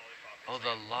lollipop? Oh,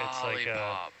 the It's like a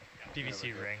lollipop.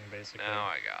 PVC ring, basically. Now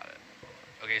I got it.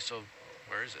 Okay, so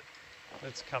where is it?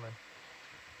 It's coming.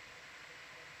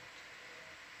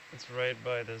 It's right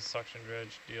by the suction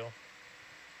dredge deal.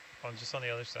 Just on the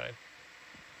other side.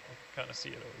 You can kind of see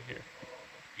it over here.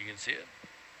 You can see it?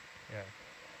 Yeah.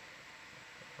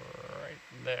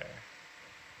 right there.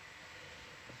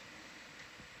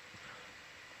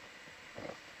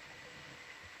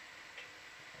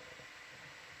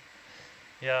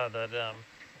 Yeah,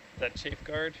 that chafe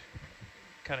guard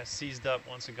kind of seized up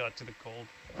once it got to the cold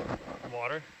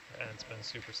water, and it's been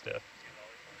super stiff.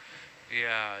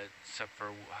 Yeah, except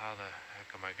for how the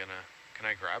heck am I gonna... Can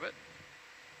I grab it?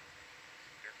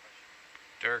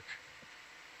 Dirk.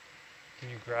 Can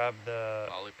you grab the...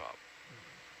 Lollipop.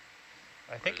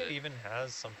 I think it even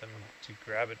has something to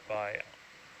grab it by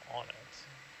on it.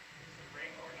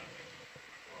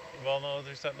 Well, no,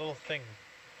 there's that little thing.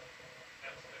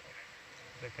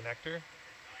 The connector?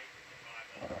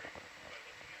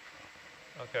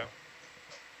 Okay.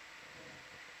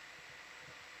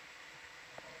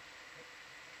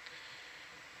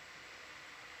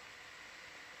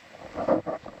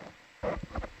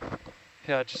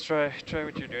 Yeah, just try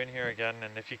what you're doing here again,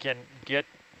 and if you can get...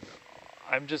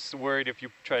 I'm just worried if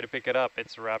you try to pick it up,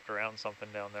 it's wrapped around something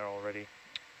down there already.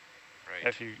 Right.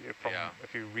 If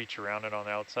you reach around it on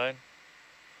the outside.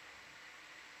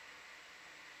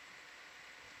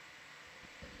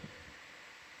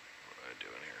 What am I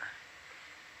doing here?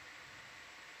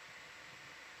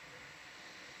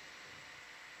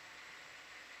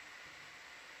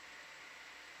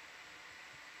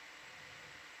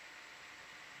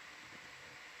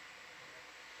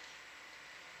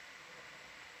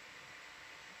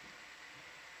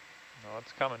 No,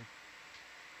 it's coming.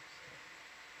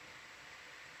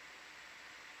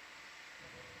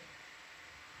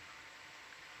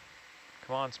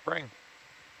 Come on, spring.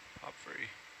 Pop free.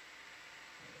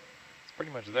 It's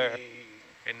pretty much there.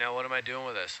 Okay, now what am I doing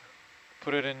with this?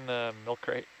 Put it in the milk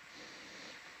crate.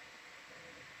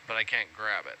 But I can't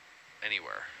grab it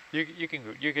anywhere. You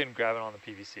can grab it on the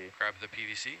PVC. Grab the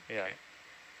PVC? Yeah. Okay.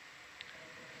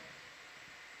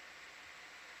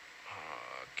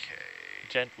 Okay.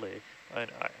 Gently. I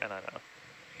know.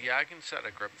 Yeah, I can set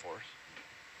a grip force.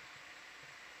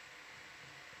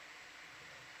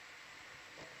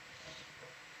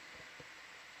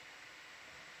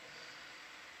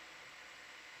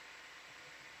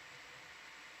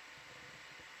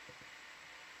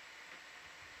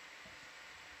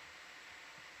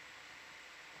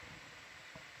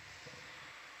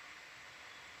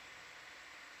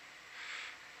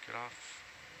 Get off.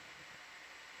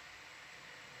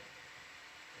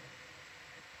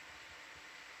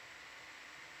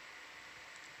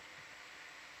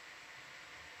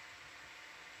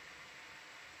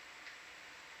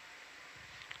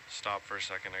 Stop for a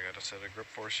second, I gotta set a grip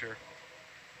force here.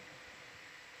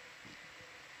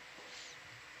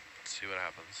 Let's see what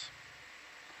happens.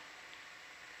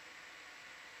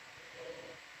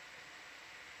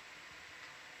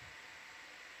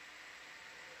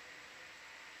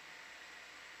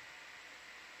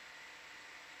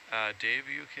 Dave,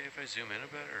 are you okay if I zoom in a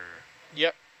bit, or?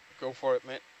 Yep, go for it,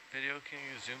 mate. Video, can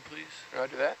you zoom, please?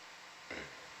 Roger that.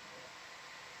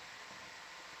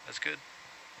 That's good.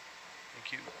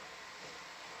 Thank you.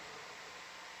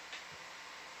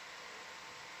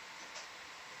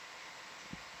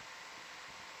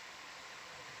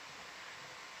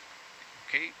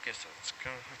 Okay, guess that's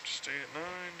gonna have to stay at 9.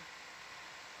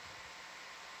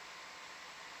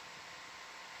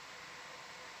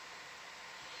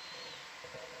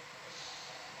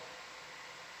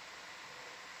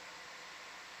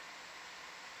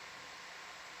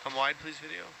 Come wide, please,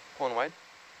 video. Pulling wide.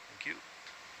 Thank you.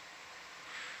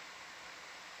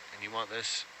 And you want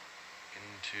this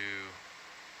into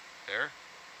there?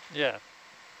 Yeah.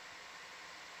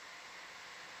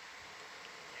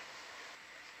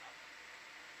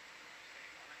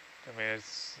 I mean,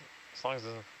 it's as long as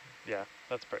it's, yeah,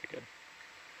 that's pretty good.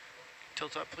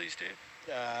 Tilt up, please, Dave.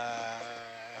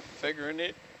 Figuring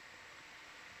it.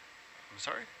 I'm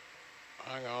sorry?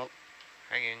 Hang on.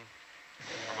 Hanging.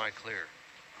 Or am I clear?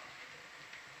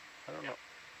 I don't know.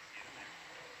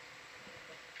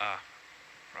 Ah,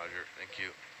 Roger, thank you.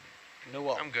 No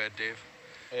what? I'm good, Dave.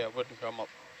 Yeah, it wouldn't come up.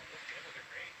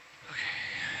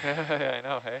 Yeah, I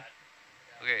know, hey?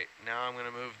 Okay, now I'm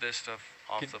gonna move this stuff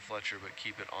off the Fletcher, but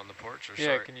keep it on the porch, or Yeah,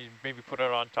 sorry. can you maybe put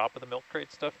it on top of the milk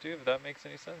crate stuff too, if that makes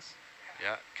any sense?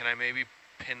 Yeah, can I maybe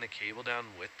pin the cable down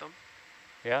with them?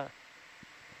 Yeah.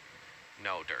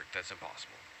 No, Dirk, that's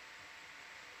impossible.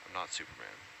 I'm not Superman.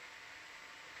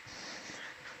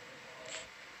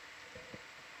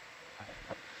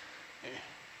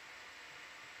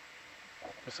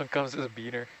 This one comes as a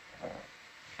beaner.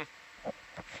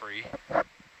 Free.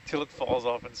 Till it falls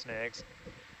off and snags.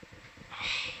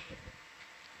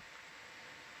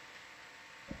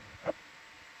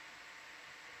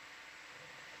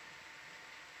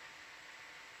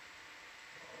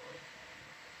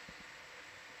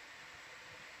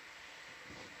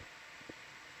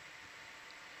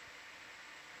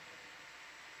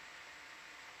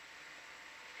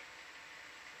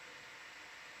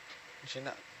 seen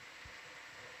that?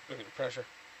 Look at the pressure.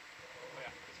 Oh yeah,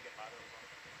 because you get laterals on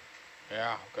it.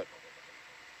 Yeah, good.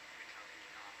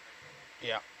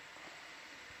 Yeah.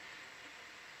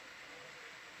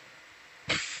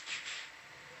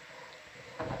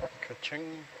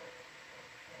 Ka-ching.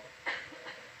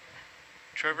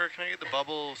 Trevor, can I get the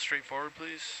bubble straightforward,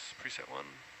 please? Preset 1.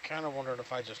 Kind of wondered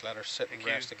if I just let her sit Thank and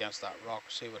you. rest against that rock,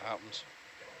 see what happens.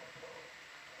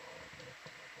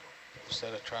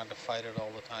 Instead of trying to fight it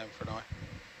all the time for now.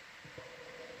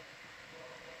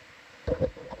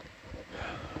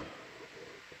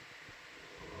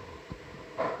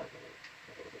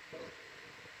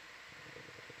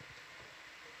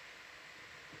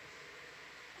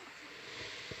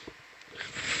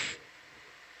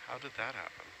 How did that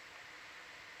happen?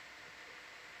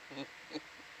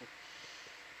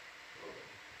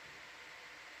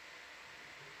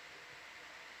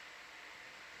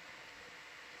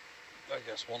 I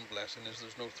guess one blessing is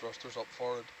there's no thrusters up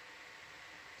forward.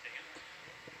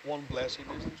 One blessing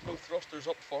is there's no thrusters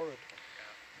up forward.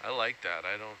 I like that.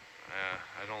 I don't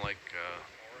like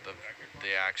the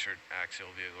axial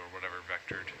vehicle or whatever,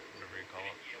 vectored, whatever you call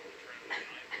it.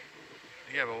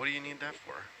 Yeah, but what do you need that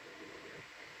for?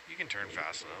 You can turn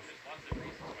fast enough.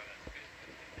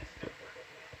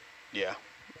 Yeah,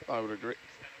 I would agree.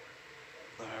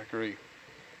 I agree.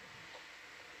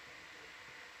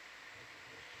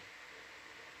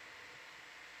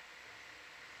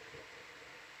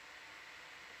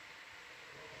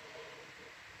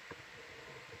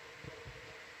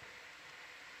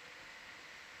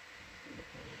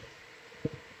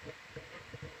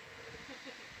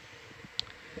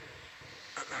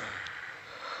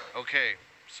 Okay,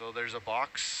 so there's a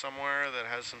box somewhere that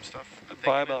has some stuff.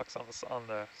 Buy box on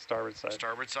the starboard side.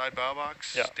 Starboard side bow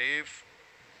box. Yeah. Dave.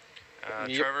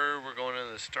 Yep. Trevor, we're going to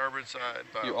the starboard side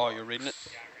bow box. Oh, you're reading it?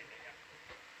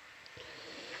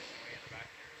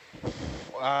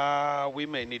 We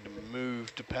may need to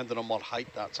move depending on what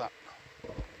height that's at.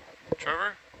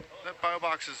 Trevor, that bow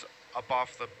box is up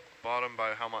off the bottom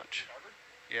by how much?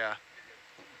 Yeah.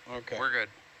 Okay. We're good.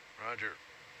 Roger.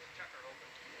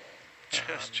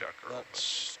 Just chuck her open.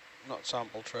 That's not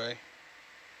sample tray.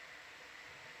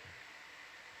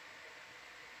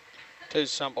 It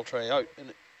is sample tray out,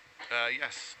 isn't it?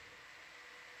 Yes.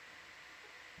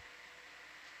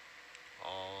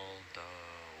 All the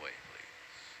way,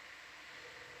 please.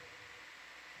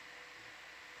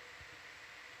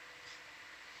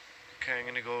 Okay, I'm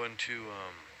gonna go into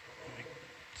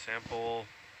sampling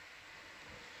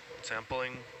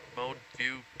mode,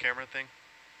 view, camera thing.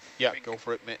 Yeah, go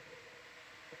for it, mate.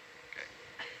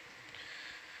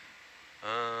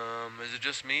 Is it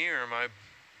just me, or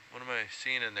what am I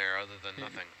seeing in there other than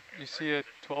nothing? You see a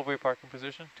 12-way parking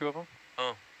position, 2 of them?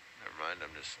 Oh, never mind,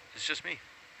 it's just me.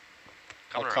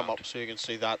 I'll Coming come around. up so you can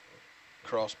see that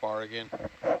crossbar again.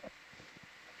 Okay,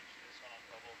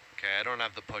 I don't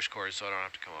have the push cord, so I don't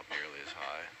have to come up nearly as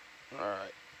high.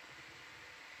 Alright.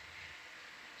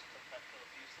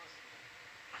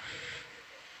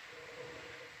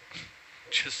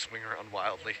 Just swing around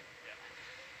wildly.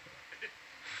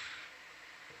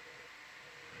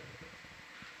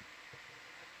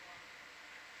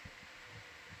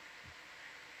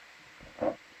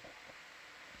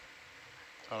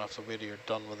 I'll have to wait till you're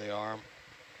done with the arm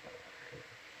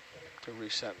to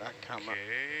reset that camera.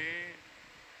 Okay.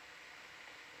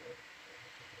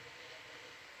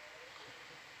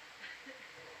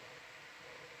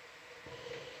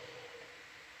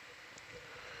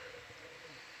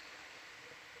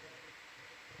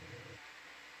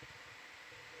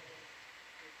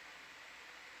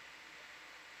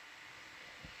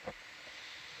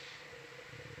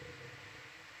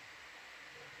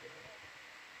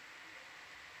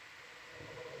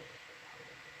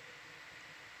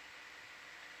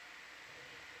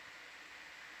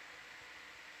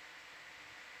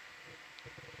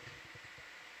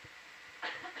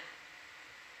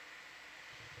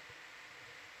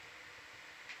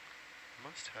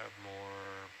 Must have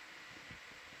more.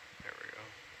 There we go.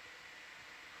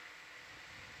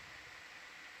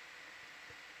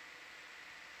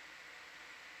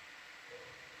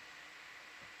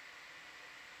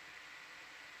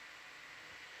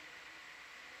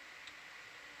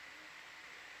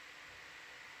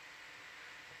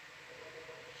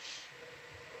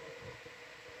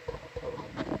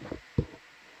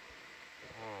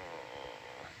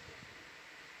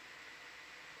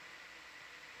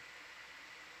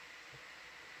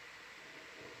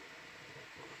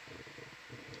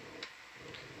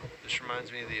 This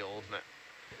reminds me of the old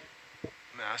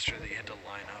master that you had to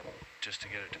line up just to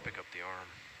get it to pick up the arm.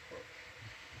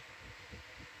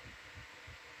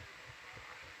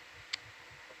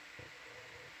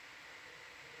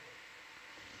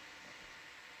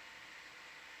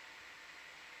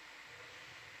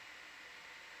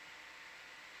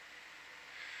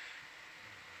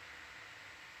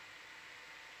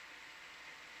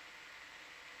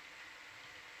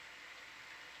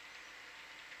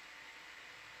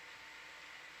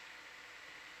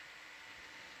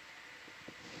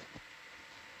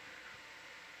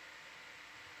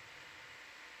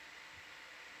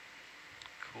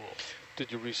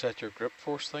 Did you reset your grip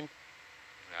force thing?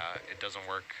 It doesn't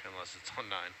work unless it's on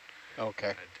 9. Okay. I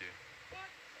had to.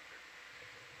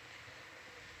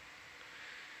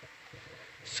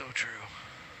 So true.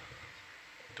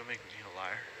 Don't make me a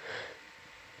liar.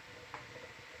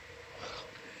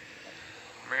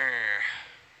 Meh.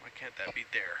 Why can't that be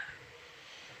there?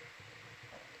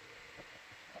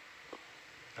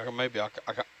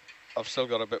 I've still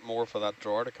got a bit more for that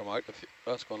drawer to come out. If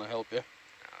that's going to help you.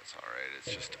 That's all right.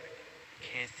 It's just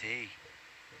can't see.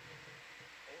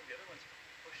 Oh, the other one's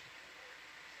pushed inward.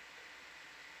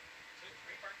 So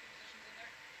 3 parking positions in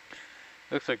there?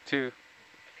 Looks like 2. I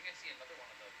think I see another one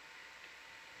of them.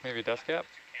 Maybe dust cap?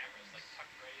 The 2 cameras like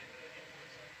tucked right into the input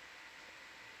side.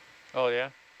 Oh yeah.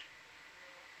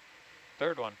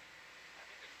 Third one. I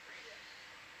think there's 3 then.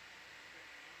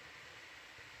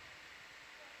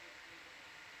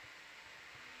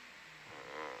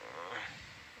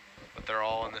 But they're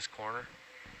all in this corner.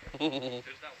 There's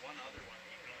that one other one.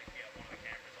 You can only see out one of the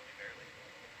cameras, only barely.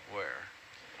 Where?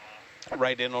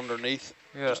 Right in underneath,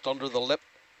 Yeah. just under the lip.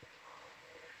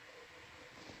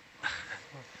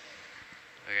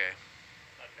 Okay.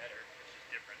 Not better. It's just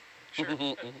different.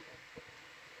 Sure.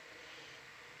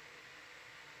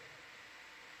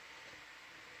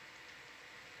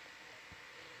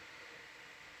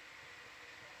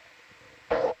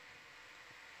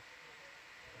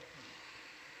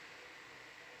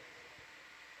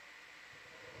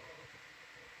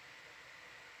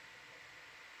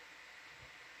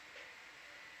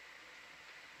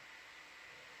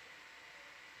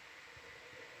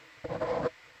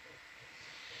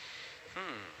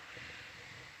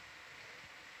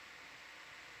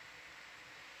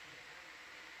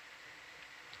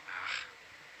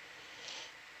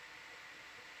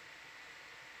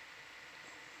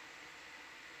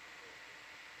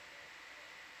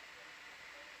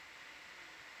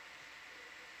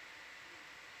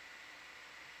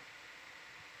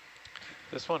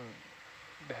 This one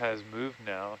has moved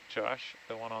now, Josh.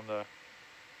 The one on the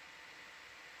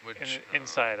Which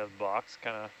inside of the box,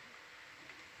 kind of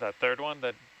that third one.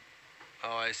 That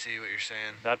Oh, I see what you're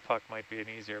saying. that puck might be an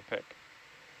easier pick.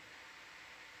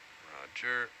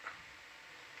 Roger.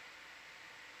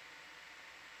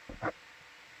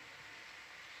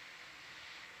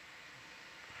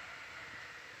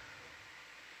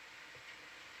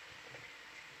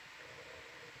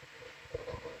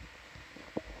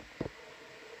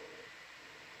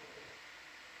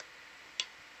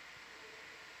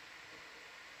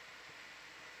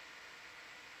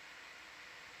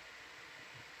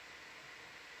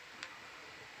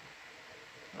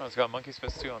 Oh, it's got monkey's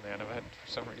fist too on the end of it for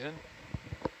some reason.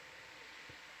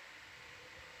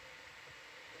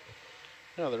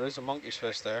 No, there is a monkey's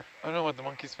fist there. I don't know what the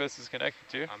monkey's fist is connected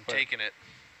to. I'm but taking it.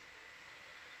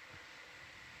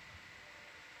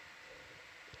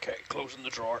 Okay, closing the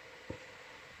drawer.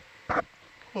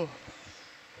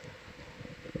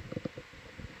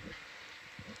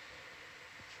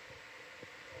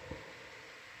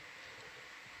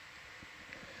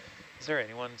 Is there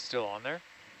anyone still on there?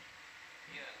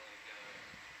 Yeah, like,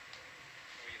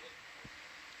 what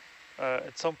are you looking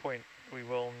At some point, we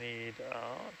will need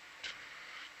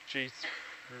J3,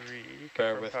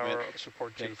 Bear confirm with power me,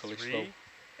 support painfully J3, slow.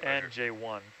 and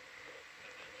J1.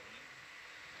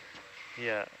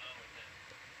 Yeah.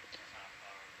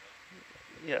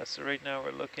 Yeah, so right now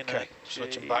we're looking Okay, at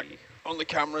switching back on the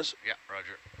cameras. Yeah,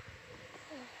 Roger.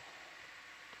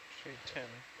 J10.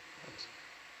 That's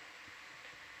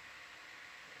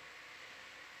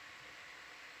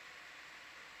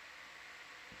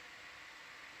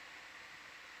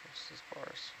this is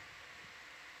bars.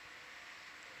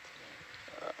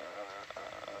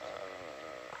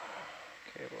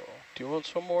 Cable. Do you want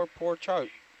some more porch out?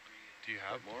 Do you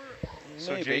have more?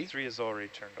 So Maybe. J3 is already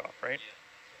turned off, right?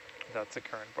 That's the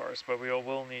current bars, but we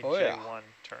will need Oh, J1 yeah.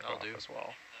 turned I'll off do. as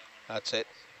well. That's it.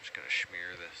 I'm just gonna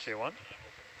schmear this. J1?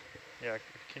 Yeah,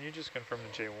 can you just confirm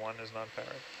the J1 is not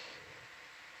powered?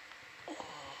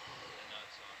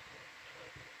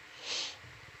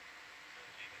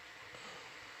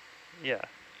 Yeah.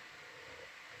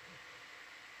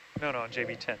 No, on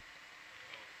JB10.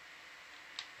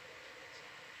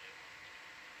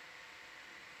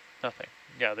 Nothing.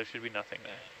 Yeah, there should be nothing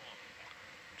there.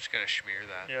 I'm just gonna schmear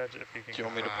that. Yeah, if you can. Do you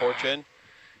want me to porch in?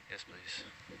 Yes, please.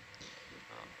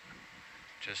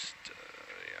 Just,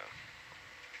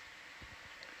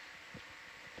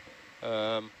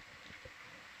 yeah.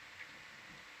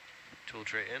 Tool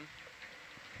tray in?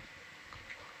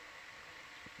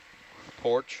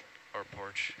 Porch. Or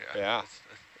porch, yeah. Yeah.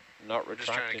 Not I'm just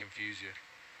trying to retracting. confuse you.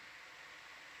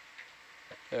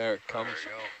 There it comes.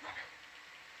 There we go.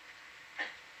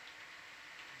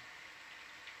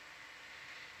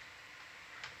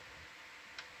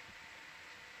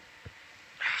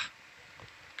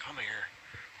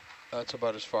 That's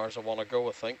about as far as I want to go,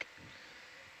 I think.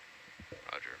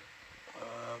 Roger.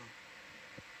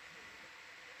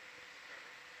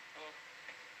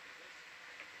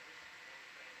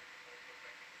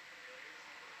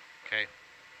 Okay,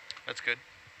 that's good.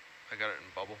 I got it in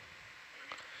bubble.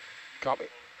 Copy.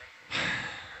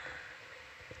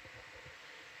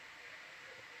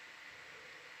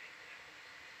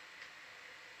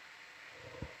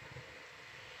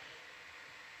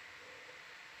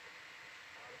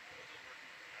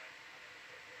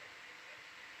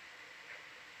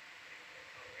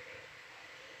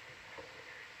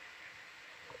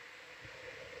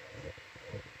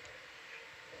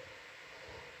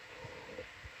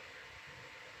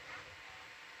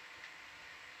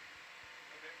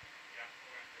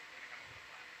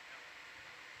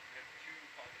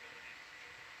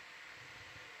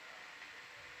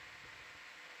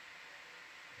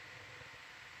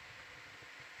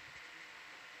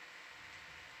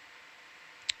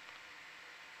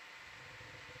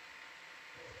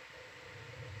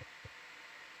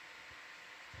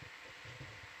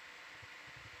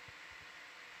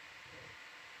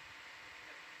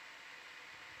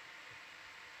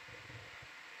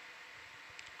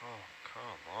 Oh,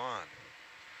 come on.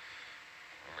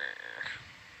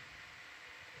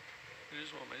 I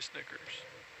just want my Snickers.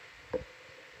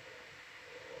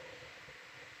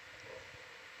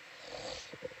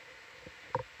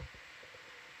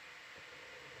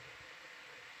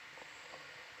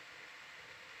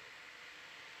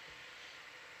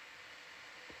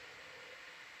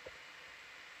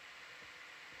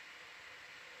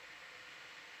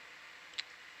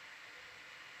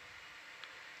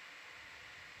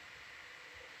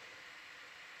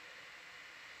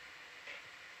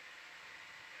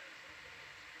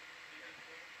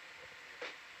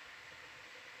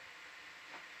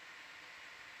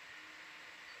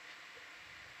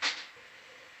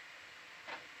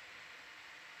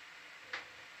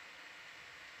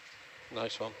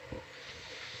 Nice one.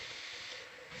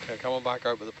 Okay, coming back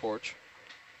out with the porch.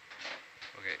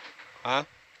 Okay. Huh?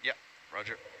 Yep,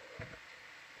 roger.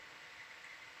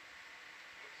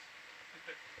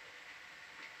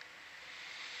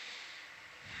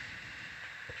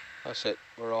 That's it.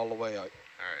 We're all the way out. All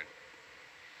right.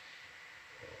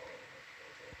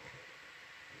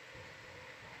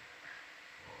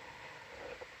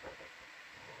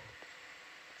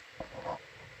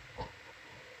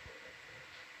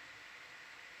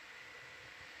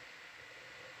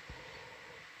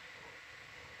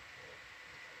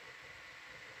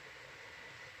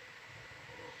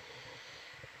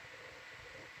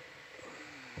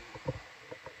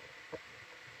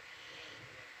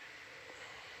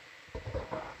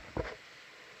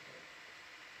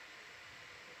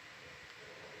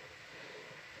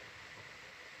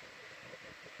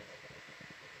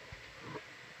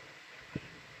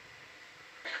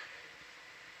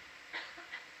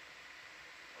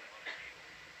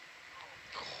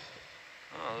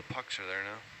 Oh, the pucks are there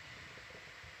now.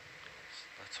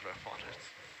 That's what I wanted.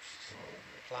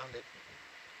 Planned it.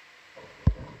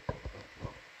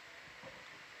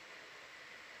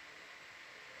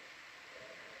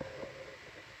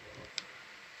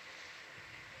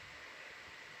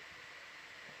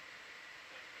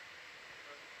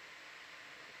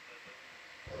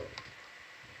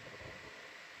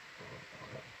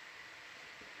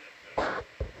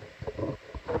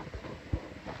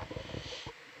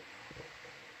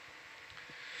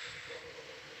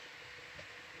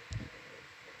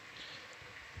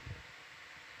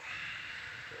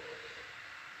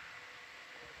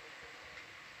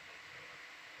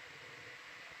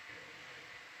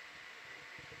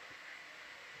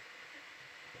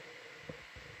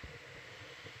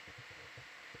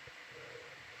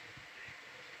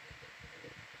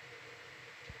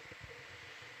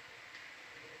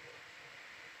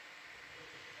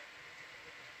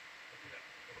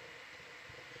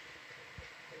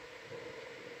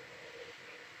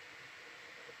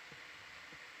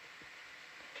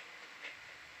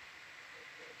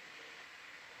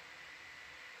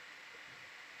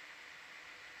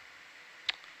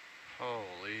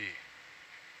 Holy.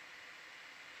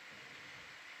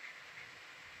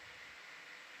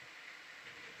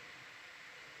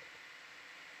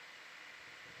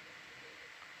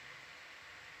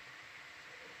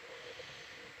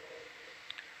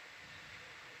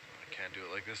 I can't do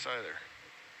it like this either.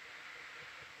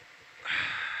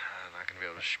 I'm not going to be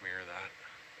able to schmear that.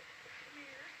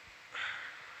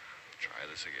 Try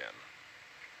this again.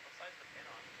 What size the pin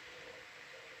on?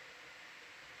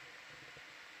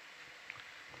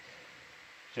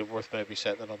 Is it worth maybe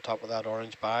setting it on top of that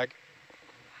orange bag?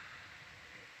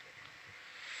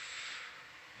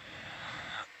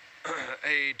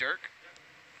 Hey, Dirk.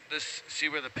 See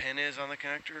where the pin is on the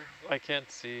connector? I can't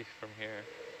see from here.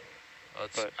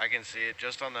 But I can see it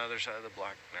just on the other side of the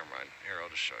block. Never mind. Here, I'll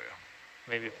just show you.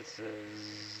 Maybe if it's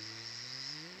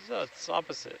it's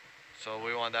opposite. So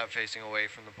we want that facing away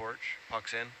from the porch.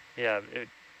 Puck's in. Yeah.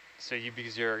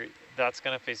 Because that's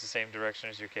gonna face the same direction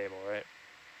as your cable, right?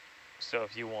 So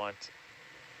if you want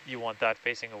that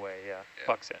facing away, yeah.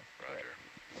 Puck's in. Roger.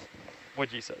 Right.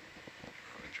 What you said.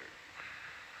 Roger.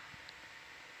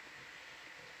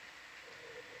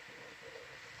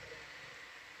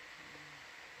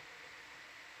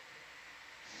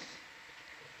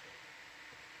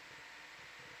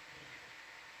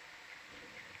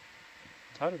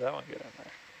 How did that one get in there?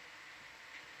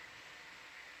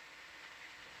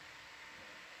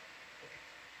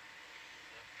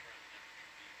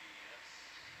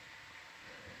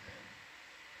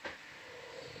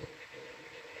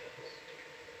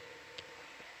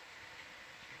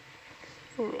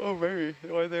 Oh, maybe.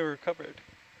 Why they were covered.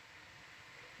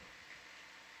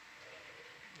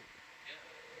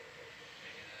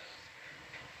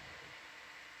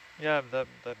 Yeah, that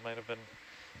might have been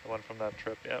the one from that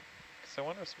trip, yeah. So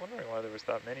I was wondering why there was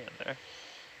that many in there.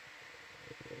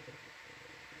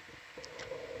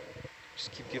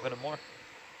 Just keep giving them more.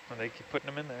 And they keep putting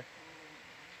them in there.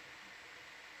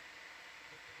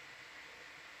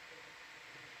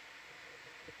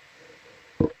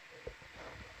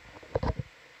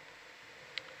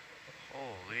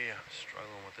 Holy, I'm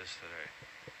struggling with this today.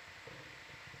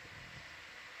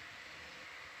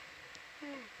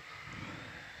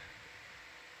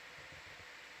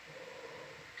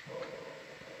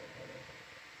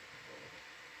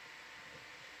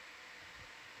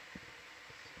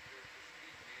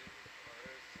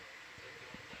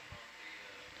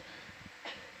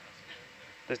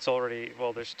 It's already,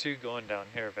 well, there's two going down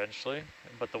here eventually,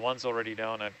 but the one's already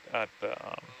down at the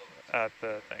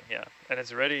thing, yeah. And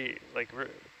it's already, like,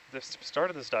 the start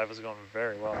of this dive was going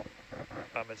very well.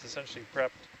 It's essentially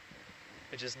prepped.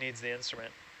 It just needs the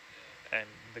instrument and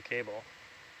the cable.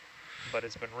 But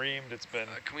it's been reamed, it's been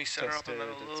Can we center tested, up on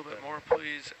that a little bit more,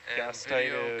 please? And gas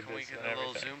video, tighted, can we get a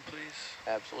little zoom, please?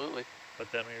 Absolutely. But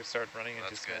then we start running into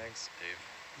That's good, snags. Dave.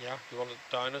 Yeah, you want it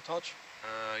down a touch?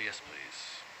 Yes,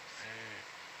 please.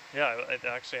 Yeah, it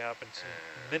actually happened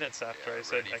minutes after I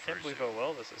said, ready I can't for believe zoom. how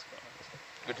well this is going.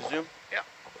 Good to zoom? Yeah.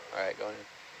 All right, go ahead.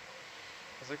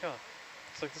 I was like, oh,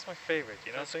 it's like, this is my favorite,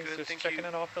 you know? That's Things good, just thank checking you.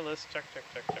 it off the list, check, check,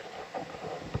 check, check. I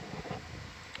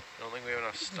don't think we have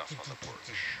enough stuff on the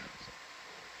porch.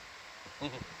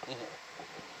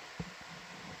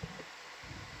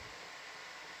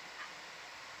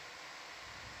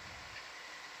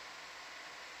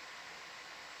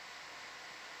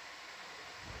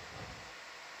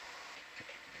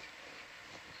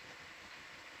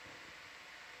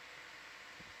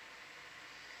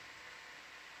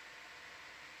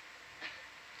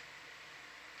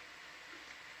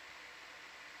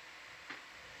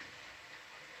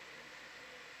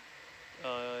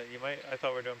 I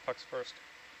thought we were doing pucks first.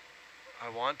 I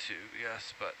want to,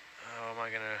 yes, but how am I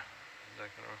gonna? Is that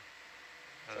gonna?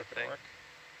 Is that gonna work?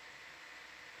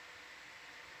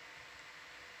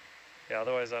 Yeah,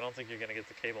 otherwise I don't think you're gonna get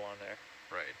the cable on there.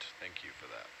 Right. Thank you for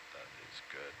that. That is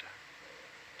good.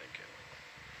 Thank you.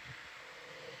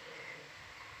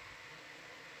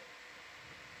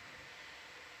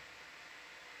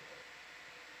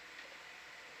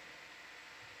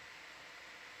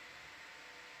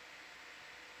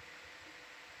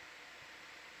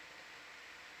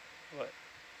 What?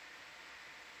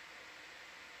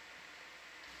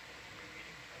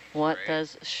 What Right.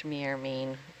 does schmear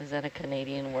mean? Is that a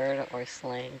Canadian word or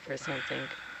slang for something?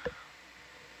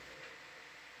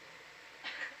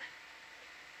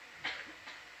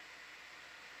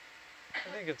 I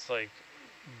think it's like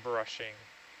brushing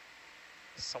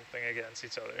something against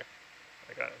each other.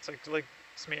 It's like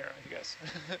smear, I guess.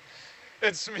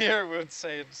 And smear would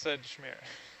say it said schmear.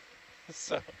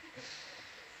 So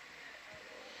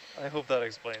I hope that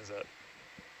explains it.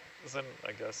 Then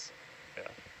I guess, yeah.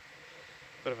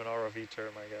 Bit of an ROV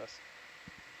term, I guess.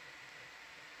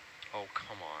 Oh,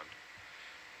 come on.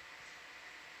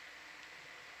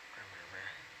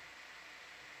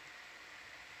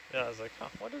 Yeah, I was like, huh,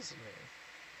 what does it mean?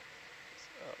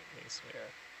 Oh, it means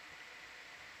smear.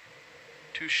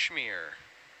 To schmear,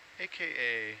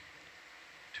 aka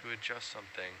to adjust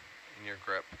something in your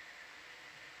grip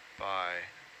by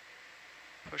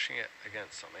pushing it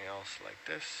against something else like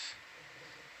this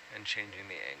and changing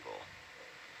the angle.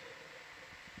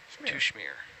 To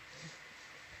schmear.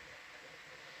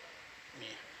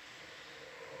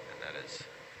 And that is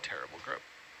a terrible grip.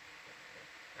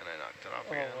 And I knocked it off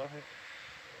again. Well,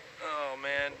 Oh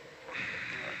man,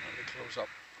 Alright, let me close up.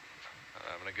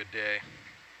 Having a good day.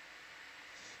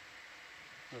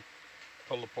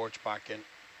 Pull the porch back in.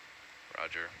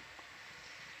 Roger.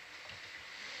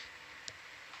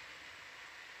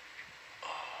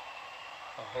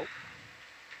 I hope.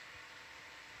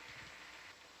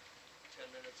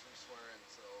 10 minutes from swearing,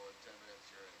 so in 10 minutes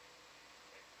you're in.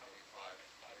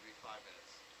 Maybe 5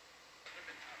 minutes.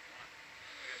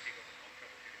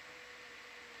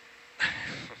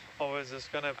 Oh, is this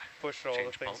gonna push all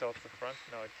the Change things pump? out the front?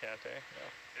 No, it can't, eh? No.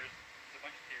 There's a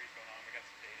bunch of theories going on. We got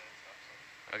some data and stuff.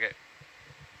 So. Okay.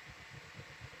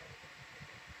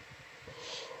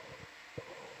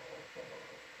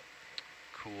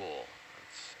 Cool.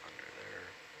 That's under there.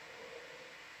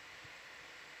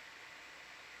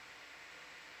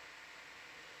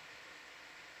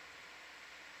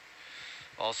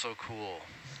 Also cool.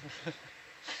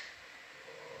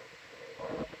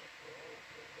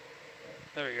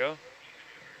 There we go.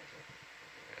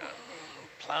 Yeah.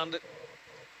 Planned it.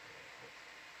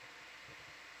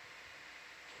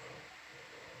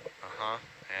 Uh-huh.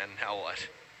 And now what?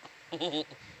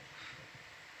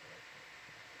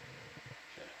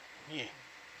 Yeah. Need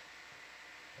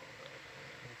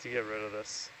to get rid of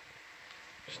this.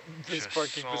 This Just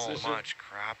parking so position. much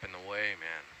crap in the way,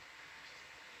 man.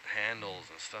 Handles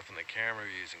and stuff in the camera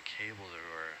views and cables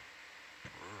everywhere.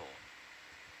 Brutal.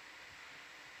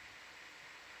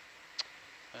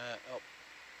 Oh.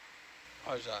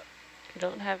 How's that? You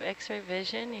don't have X-ray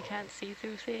vision? You can't see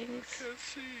through things? Can't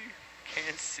see.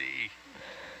 Can't see.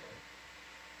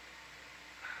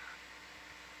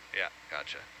 Yeah,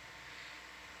 gotcha.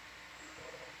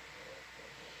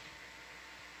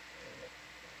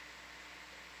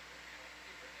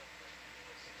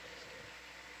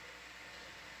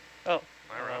 Oh, Am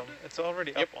I around it? it's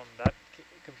already Yep. up on that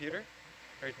computer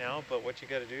right now, but what you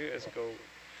gotta do is go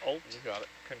Alt, You got it.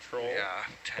 Control, Yeah,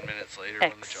 10 minutes later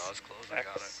when the X. jaws close, I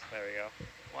got it. X. There we go.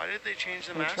 Why did they change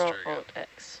the Control master again? Alt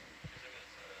X.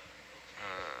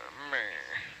 Meh.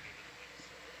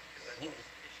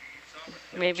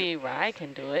 Maybe Rye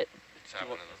can do it. It's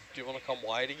happening. Do you want to come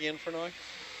wide again for now?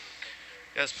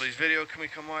 Yes, please. Video, can we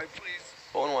come wide, please?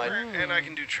 Going wide. And I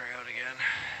can do tryout again.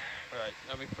 Alright,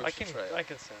 let me push I the can trail. set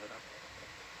it up.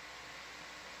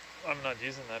 I'm not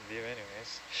using that view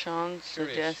anyways. Sean Curious.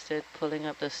 suggested pulling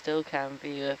up the still cam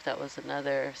view if that was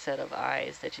another set of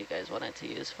eyes that you guys wanted to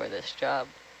use for this job.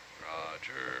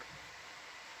 Roger.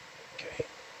 Okay.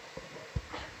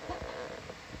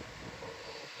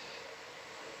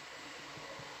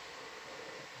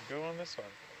 Go on this one.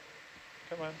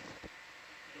 Come on.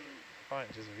 Fine,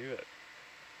 just view it.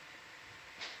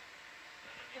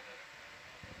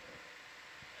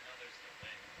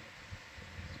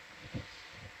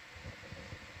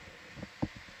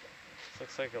 This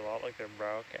looks like a lot like their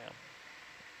brow cam.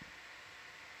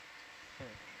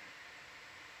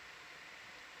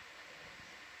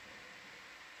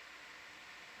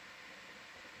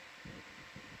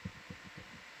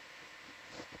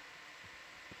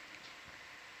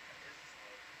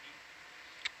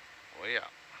 Oh, yeah.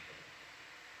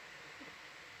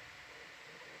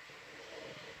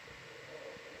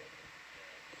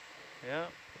 Yeah,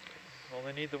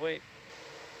 only need the weight.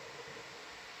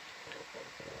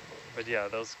 But yeah,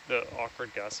 the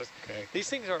awkward gases. Okay. These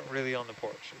things aren't really on the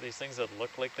porch. These things that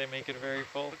look like they make it very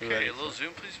full. Okay, a little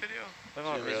zoom, please, video. They're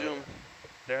not Zoom, really. zoom.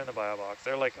 They're in the bio box.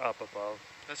 They're like up above.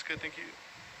 That's good, thank you.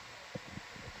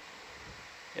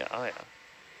 Yeah, oh yeah.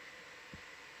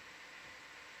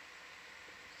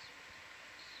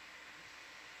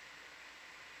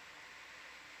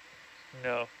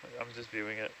 No, I'm just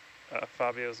viewing it.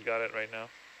 Fabio's got it right now.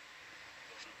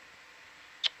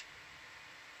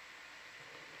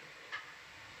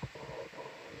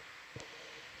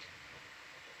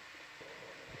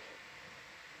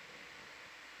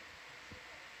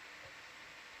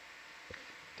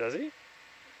 Does he?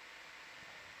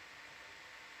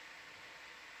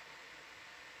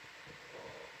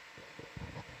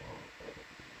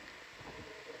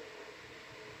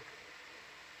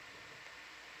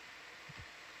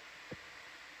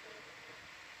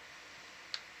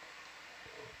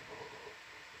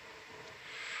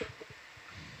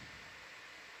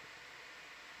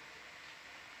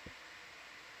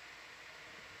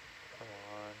 Come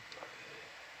on.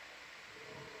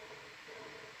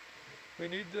 We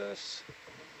need this.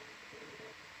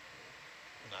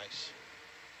 Nice.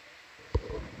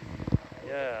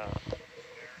 Yeah.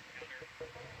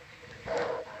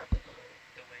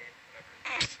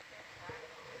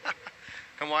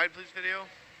 Come wide, please, video.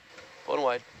 Going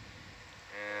wide.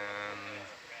 And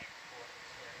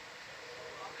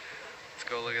let's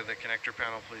go look at the connector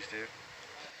panel, please, Dave.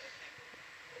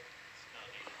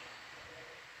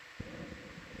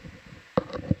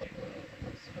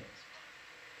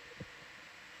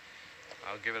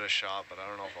 give it a shot, but I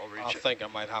don't know if I'll reach I it. think I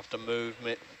might have to move,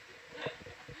 mate.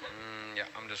 Yeah,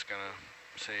 I'm just gonna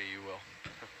say you will.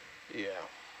 Yeah.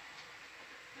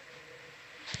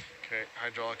 Okay,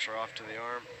 hydraulics are off to the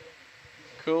arm.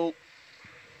 Cool.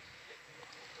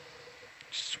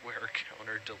 Swear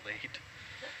counter delayed.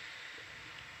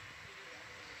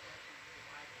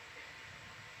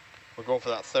 We're going for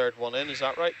that third one in, is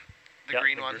that right? The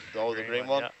green one. Oh, the green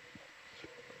one? Yeah.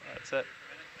 That's it.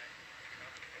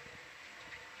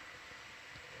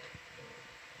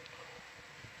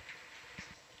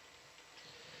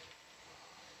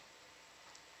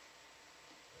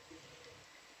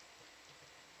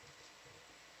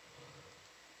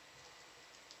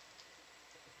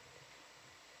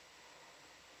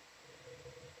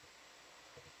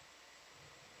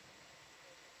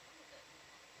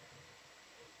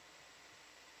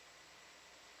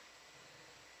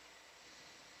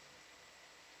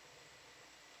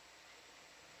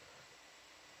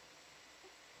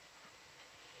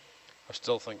 I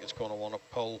still think it's going to want to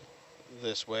pull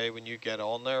this way when you get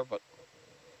on there, but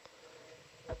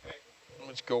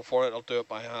let's go for it. I'll do it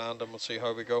by hand and we'll see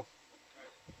how we go.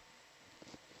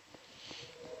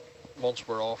 Once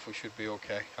we're off, we should be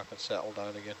okay. I can settle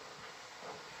down again.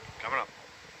 Coming up.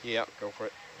 Yeah, go for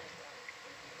it.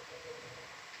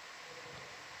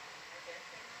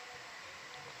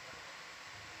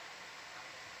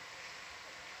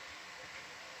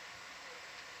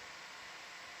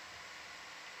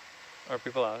 Are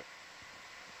people out?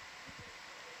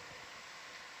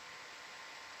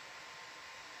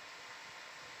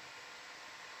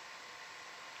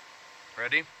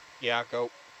 Ready? Yeah, go.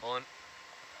 Pulling.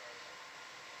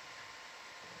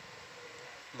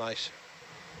 Nice.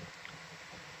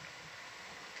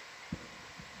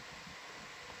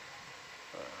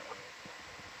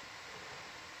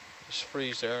 Just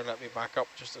freeze there and let me back up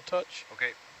just a touch.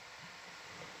 Okay.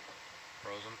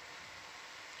 Frozen.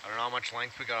 I don't know how much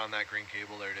length we got on that green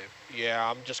cable there, Dave. Yeah,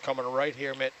 I'm just coming right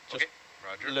here, mate. Just okay,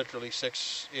 roger. Literally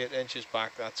 6-8 inches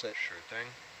back, that's it. Sure thing.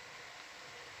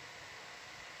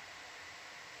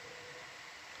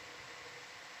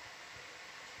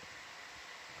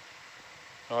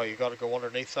 Oh, you got to go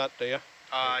underneath that, do you?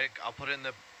 I'll put it in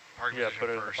the parking Yeah, position put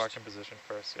it first. in the parking position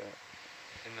first, yeah.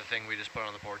 In the thing we just put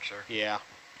on the porch there. Yeah.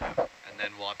 And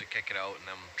then we'll have to kick it out and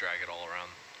then drag it all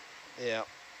around. Yeah.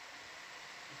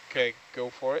 Okay, go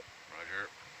for it. Roger.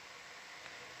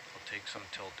 I'll take some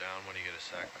tilt down when you get a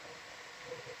sec.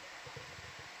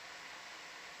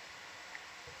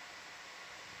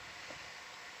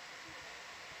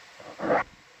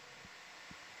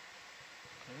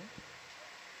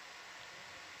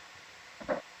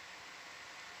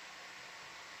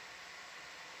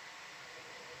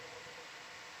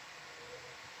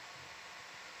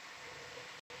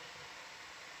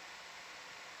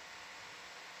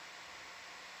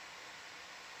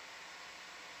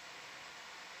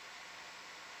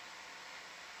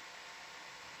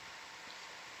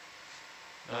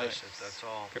 Nice. That's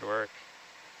all. Good work.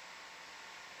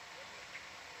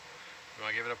 You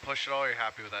want to give it a push at all, or are you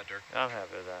happy with that, Dirk? I'm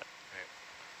happy with that.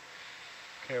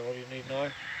 Okay, what do you need now?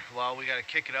 Well, we got to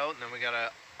kick it out, and then we got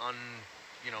to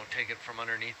take it from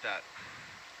underneath that.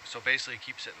 So basically,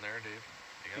 keep sitting there,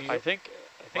 Dave. I think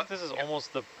What? this is Yeah.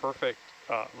 almost the perfect,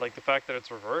 like the fact that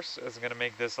it's reverse is going to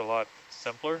make this a lot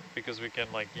simpler because we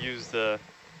can like use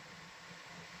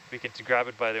we can grab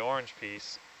it by the orange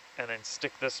piece and then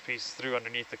stick this piece through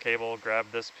underneath the cable, grab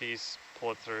this piece,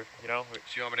 pull it through, you know? So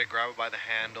you want me to grab it by the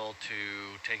handle to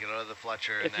take it out of the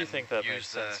Fletcher and If then you think that use makes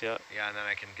sense, yeah. Yeah, and then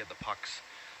I can get the pucks.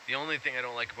 The only thing I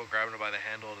don't like about grabbing it by the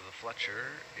handle to the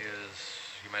Fletcher is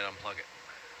you might unplug it.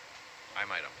 I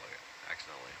might unplug it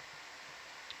accidentally.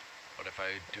 But if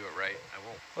I do it right, I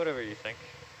won't. Whatever you think.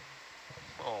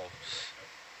 Oh,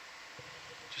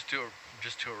 just do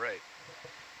it right.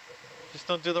 Just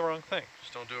don't do the wrong thing.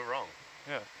 Just don't do it wrong.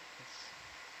 Yeah.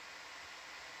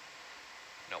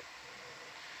 No.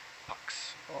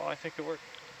 Pucks. Oh, I think it worked.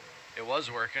 It was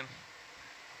working.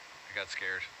 I got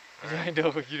scared. All Yeah, right. I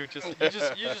know. You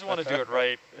just want to do it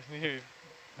right. You're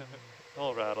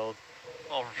all rattled.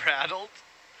 All rattled.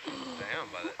 Damn,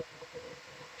 by the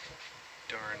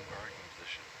darn parking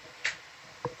position.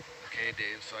 Okay,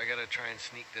 Dave. So I gotta try and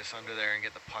sneak this under there and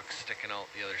get the puck sticking out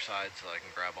the other side so that I can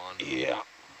grab onto it. Yeah.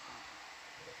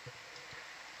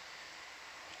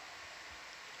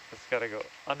 It's got to go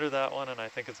under that one, and I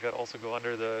think it's got to also go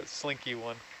under the slinky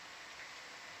one.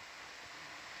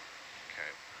 Okay.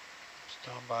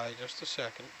 Stand by just a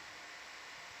second.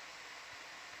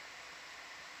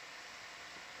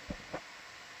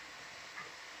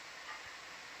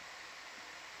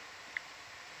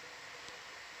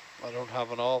 I don't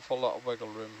have an awful lot of wiggle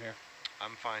room here.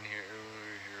 I'm fine here.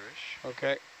 Trish.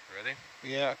 Okay. Ready?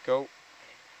 Yeah, go.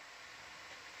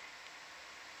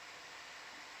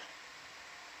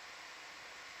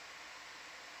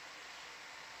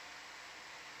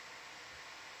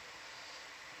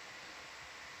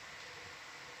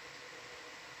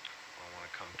 I want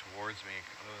to come towards me,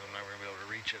 otherwise I'm never going to be able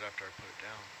to reach it after I put it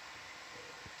down.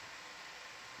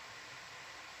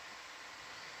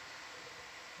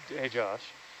 Hey Josh,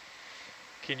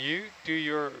 can you do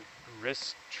your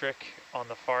wrist trick on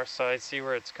the far side? See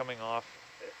where it's coming off?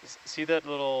 See that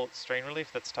little strain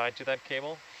relief that's tied to that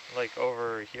cable? Like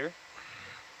over here?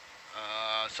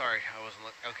 Sorry, I wasn't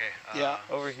okay. Yeah.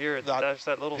 Over here, That there's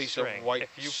that little piece string. of white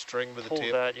If you string with the pull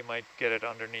tape. that, you might get it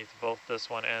underneath both this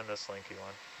one and the slinky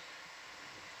one.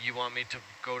 You want me to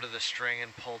go to the string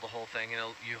and pull the whole thing,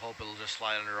 and you hope it'll just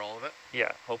slide under all of it?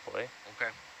 Yeah, hopefully.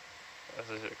 Okay.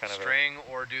 This is kind of string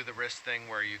or do the wrist thing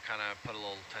where you kind of put a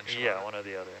little tension on it? Yeah, one or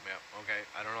the other. Yeah, okay.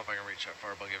 I don't know if I can reach that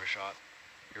far, but I'll give it a shot.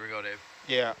 Here we go, Dave.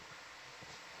 Yeah.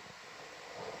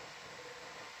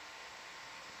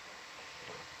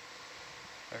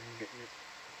 I can get you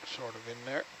sort of in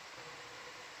there.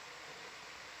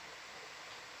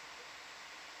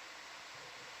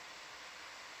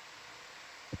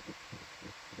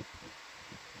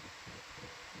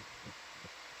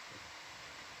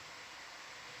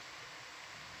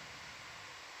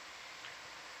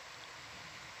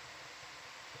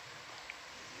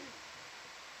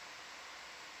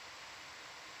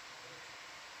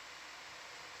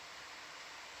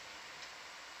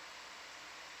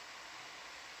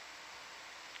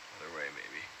 Other way,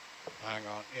 maybe. Hang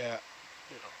on, yeah.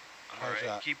 All right,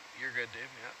 that? you're good, Dave.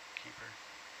 Yeah, keep her.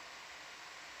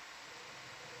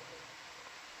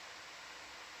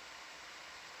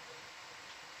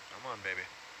 Come on, baby.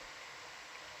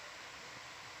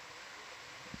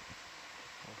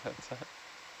 What's that?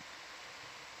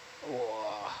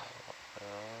 Whoa.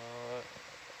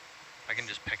 I can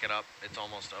just pick it up. It's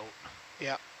almost out.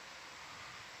 Yeah.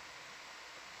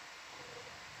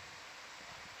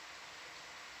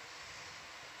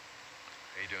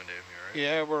 How you doing, Dave? You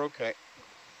alright? Yeah, we're okay.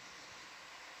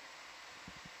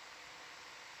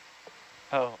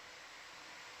 Oh.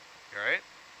 You alright?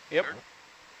 Yep. Sure?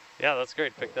 Yeah, that's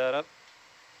great. Pick that up.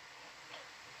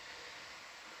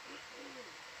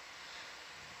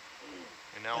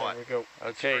 And now There what? we go.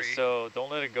 Okay, free. so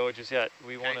don't let it go just yet.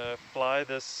 We want to fly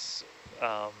this.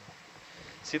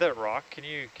 See that rock? Can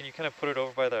you kind of put it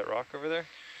over by that rock over there?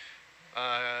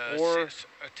 Or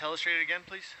tell us straight again,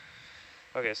 please.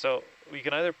 okay, so we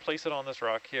can either place it on this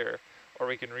rock here, or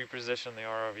we can reposition the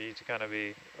ROV to kind of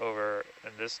be over in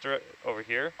this over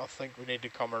here. I think we need to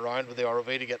come around with the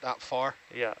ROV to get that far.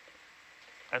 Yeah,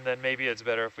 and then maybe it's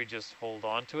better if we just hold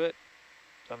on to it.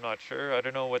 I'm not sure. I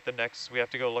don't know what the next. We have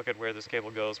to go look at where this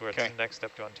cable goes. Where it's the next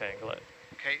step to untangle it.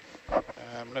 Okay.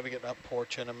 Let me get that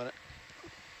porch in a minute.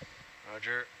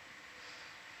 Roger.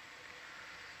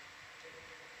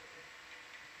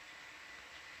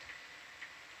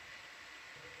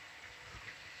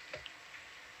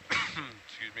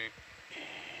 Excuse me.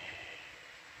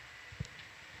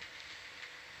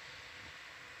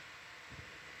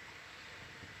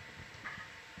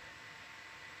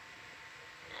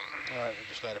 All right, we'll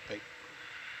just let it be.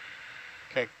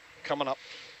 Okay, coming up.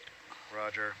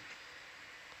 Roger.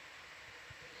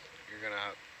 You're gonna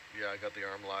have, yeah, I got the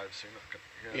arm live, so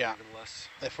you're gonna have even less.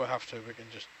 If we have to, we can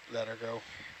just let her go.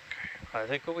 I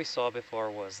think what we saw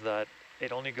before was that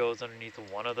it only goes underneath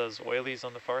one of those oilies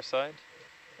on the far side.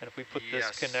 And if we put this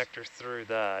connector through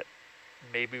that,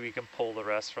 maybe we can pull the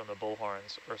rest from the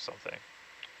bullhorns or something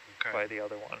by the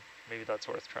other one. Maybe that's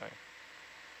worth trying.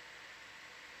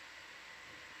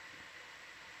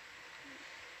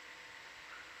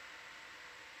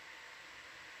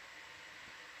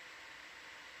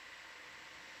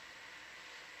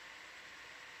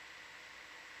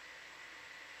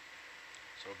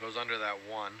 So it goes under that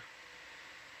one,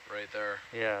 right there.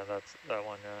 Yeah, that's that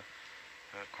one, yeah.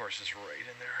 And of course, it's right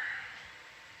in there.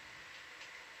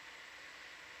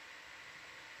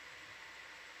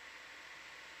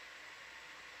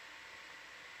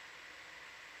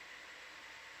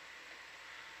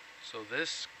 So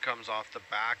this comes off the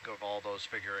back of all those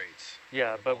figure eights.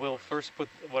 Yeah, but we'll first put,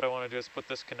 what I want to do is put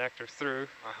this connector through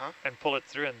and pull it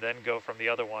through and then go from the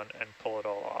other one and pull it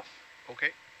all off. Okay.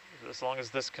 As long as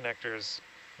this connector is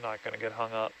not going to get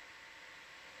hung up.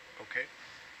 Okay.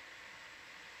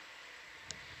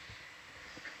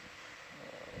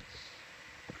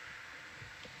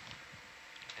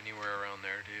 Anywhere around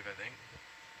there, Dave, I think.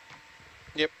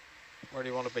 Yep. Where do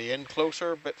you want to be? In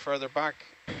closer, a bit further back?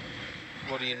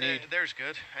 What do you need? There's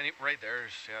good. Right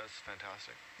there's, yeah, it's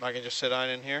fantastic. I can just sit down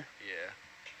in here? Yeah.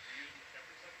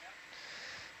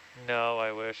 No,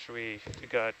 I wish we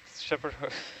got shepherd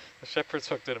hook. The shepherd's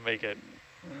hook didn't make it.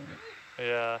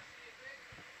 Yeah.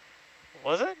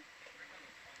 Was it?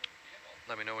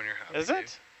 Let me know when you're happy. Is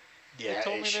it? Yeah, They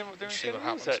told me ish. they weren't We'll see going what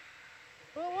to use happens. it.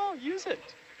 Well, use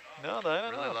it. No, I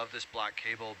don't Really know. love this black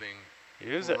cable being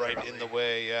Use it. Right in the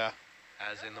way, yeah.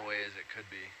 as in the way as it could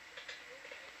be.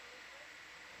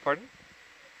 Pardon?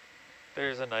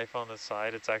 There's a knife on the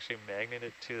side. It's actually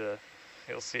magneted to the...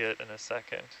 You'll see it in a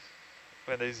second.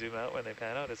 When they zoom out, when they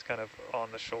pan out, it's kind of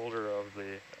on the shoulder of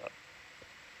the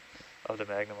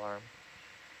magnum arm.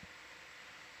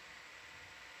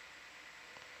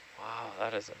 Wow,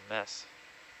 that is a mess.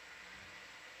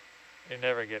 You're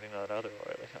never getting that other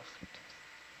oil out.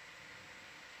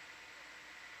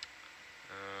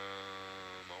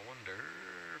 I wonder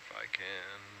if I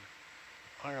can...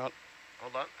 Hang on.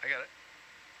 Hold on, I got it.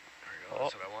 There we go,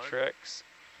 that's what I wanted. Tricks.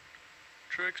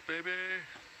 Tricks, baby.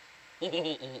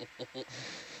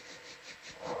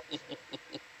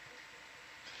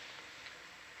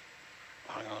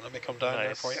 Hang on, let me come down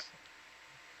there for you.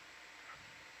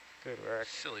 Good work.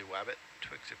 Silly wabbit.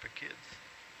 Twix it for kids.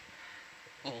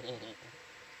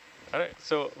 All right,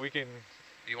 so we can...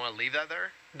 You want to leave that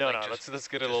there? No, Like no, just- let's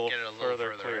get it a just little, get it a little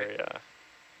further further, clear, right? yeah.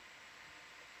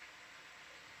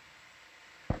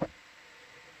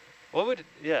 What would,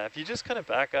 yeah, if you just kind of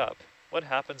back up, what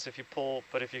happens if you pull,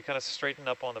 but if you kind of straighten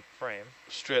up on the frame?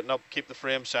 Straighten up, keep the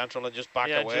frame central, and just back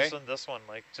yeah, away. Yeah, just on this one,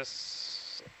 like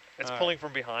just, it's All pulling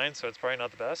from behind, so it's probably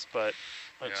not the best, but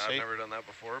Yeah, I've never done that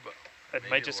before, but it maybe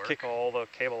might it'll just work. kick all the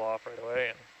cable off right away,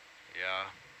 and Yeah,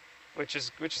 which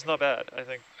is not bad, I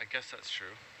think. I guess that's true.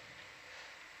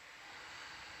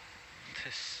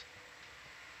 This...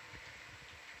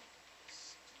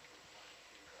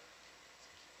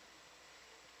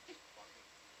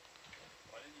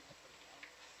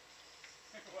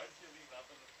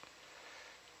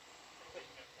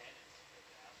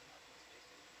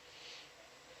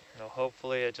 No,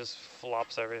 hopefully it just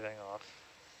flops everything off.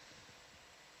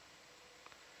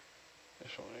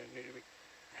 This one need to be...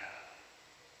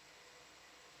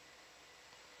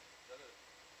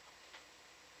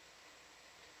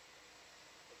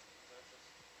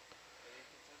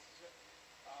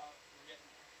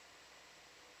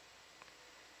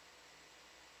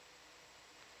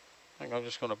 I think I'm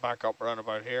just going to back up around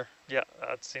about here. Yeah,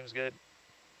 that seems good.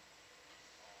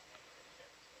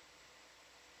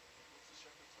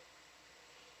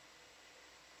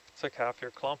 It's like half your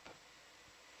clump.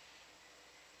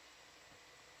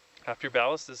 Half your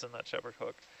ballast is in that shepherd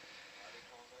hook.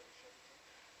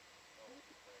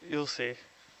 You'll see.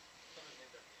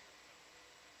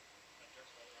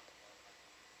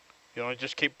 You want to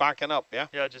just keep backing up, yeah?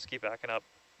 Yeah, just keep backing up.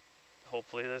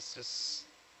 Hopefully this just...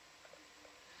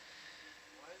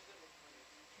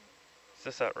 Is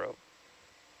this that rope?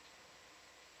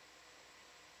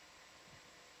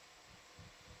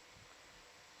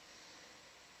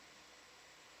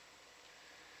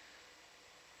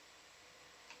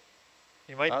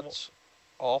 You might... That's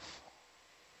off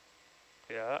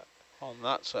Yeah. on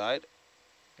that side.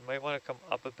 You might want to come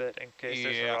up a bit in case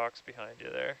there's Yeah. rocks behind you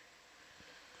there.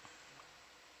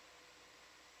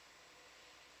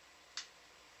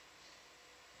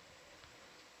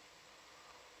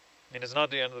 I mean, it's not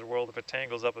the end of the world if it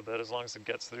tangles up a bit, as long as it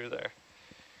gets through there.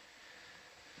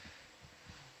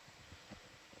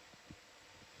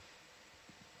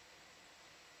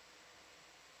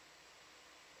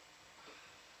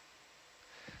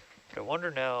 I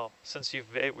wonder now, since we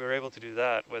were able to do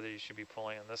that, whether you should be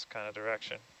pulling in this kind of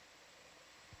direction.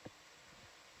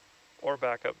 Or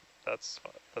back up, that's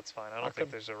fine. I don't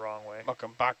think there's a wrong way. I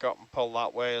can back up and pull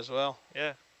that way as well.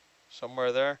 Yeah.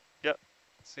 Somewhere there. Yep.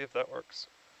 Let's see if that works.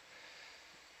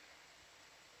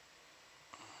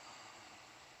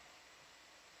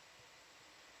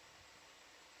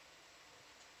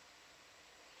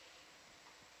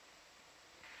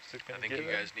 I think you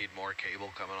guys need more cable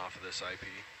coming off of this IP.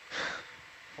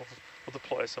 We'll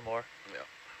deploy some more. Yeah.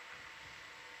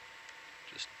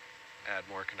 Just add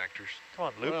more connectors. Come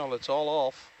on, Luke. Well, it's all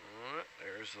off.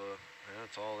 There's the... Yeah,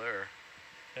 it's all there.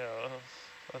 Yeah,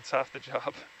 that's half the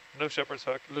job. No shepherd's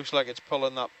hook. Looks like it's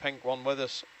pulling that pink one with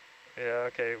us. Yeah,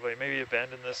 okay, wait, maybe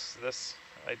abandon this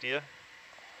idea.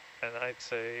 And I'd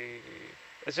say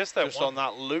it's just that Just one. on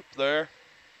that loop there.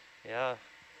 Yeah.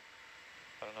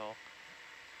 I don't know.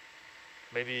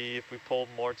 Maybe if we pulled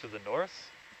more to the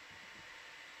north.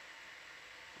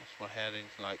 That's what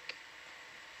heading's like.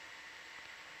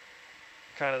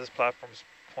 Kind of this platform's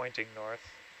pointing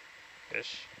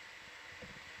north-ish.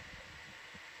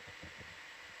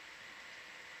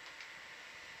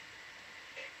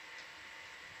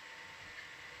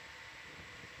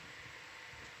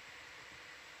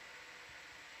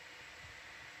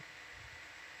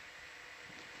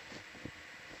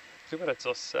 Too bad it's a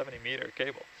 70-meter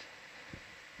cable.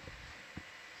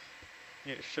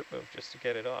 You need a ship move just to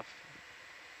get it off.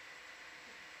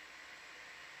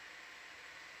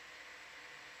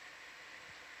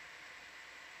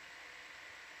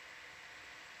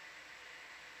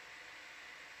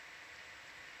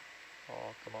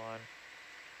 Oh, come on.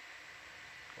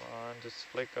 Come on, just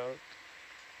flake out.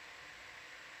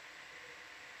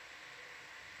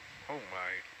 Oh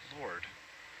my lord.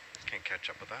 Can't catch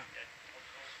up with that.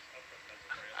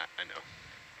 I know.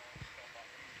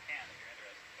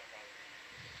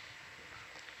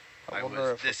 I wonder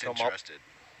was if it'll come up. disinterested.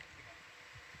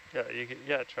 Yeah, you can,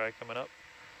 yeah, try coming up.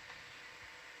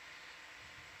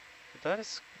 But that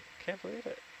is, can't believe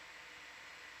it.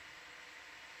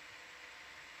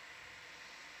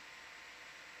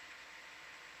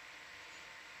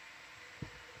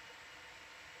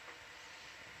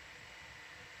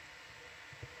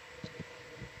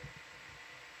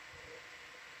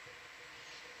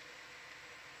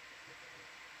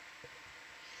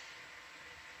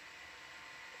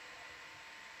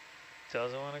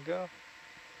 Doesn't want to go.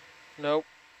 Nope.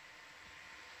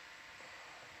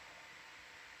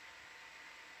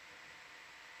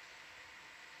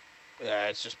 Yeah,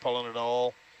 it's just pulling it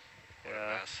all. What a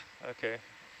Yeah. mess. Okay.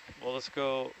 Well, let's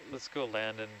go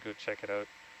land and go check it out.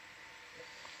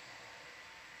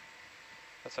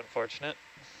 That's unfortunate.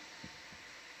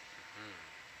 Hmm.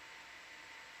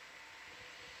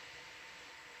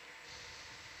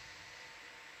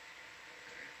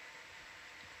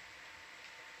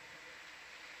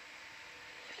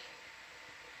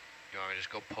 You want me to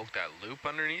just go poke that loop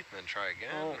underneath and then try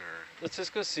again, Oh. or? Let's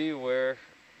just go see where,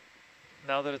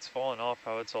 now that it's fallen off,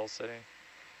 how it's all sitting.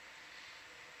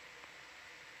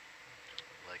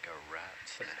 Like a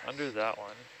rat's It's nest. under that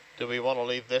one. Do we want to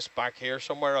leave this back here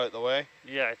somewhere out the way?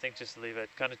 Yeah, I think just leave it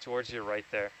kind of towards your right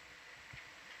there.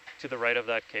 To the right of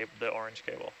that cable, the orange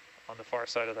cable. On the far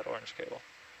side of that orange cable.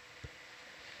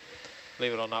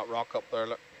 Leave it on that rock up there,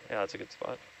 look. Yeah, that's a good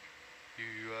spot.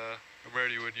 I'm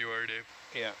ready when you are, Dave.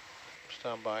 Yeah,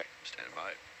 stand by. Stand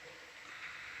by.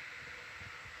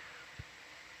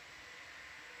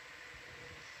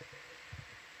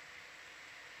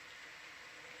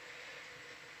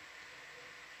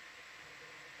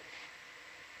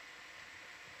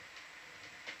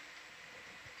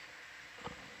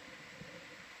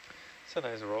 It's a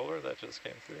nice roller that just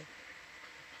came through.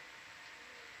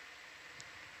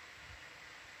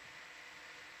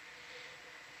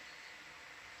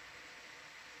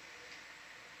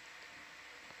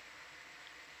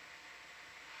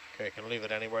 Okay, can leave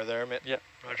it anywhere there, mate. Yeah.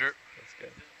 Roger. That's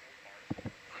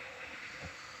good.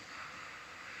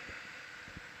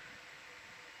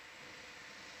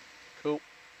 Cool.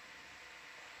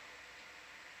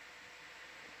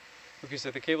 Okay,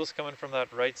 so the cable's coming from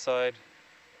that right side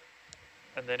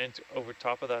and then into over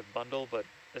top of that bundle, but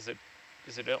is it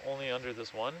only under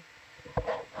this one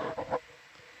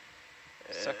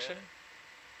section?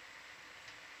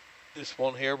 This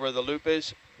one here where the loop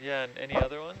is. Yeah, and any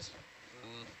other ones?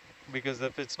 Because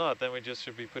if it's not, then we just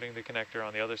should be putting the connector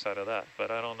on the other side of that. But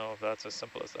I don't know if that's as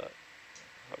simple as that,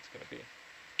 how it's going to be.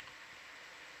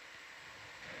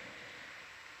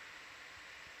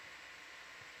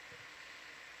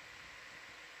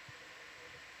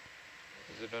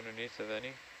 Is it underneath of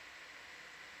any?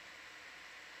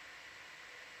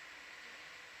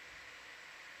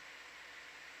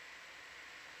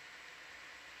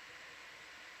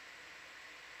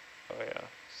 Oh yeah,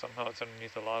 somehow it's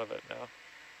underneath a lot of it now.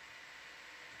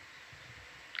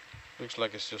 Looks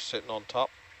like it's just sitting on top.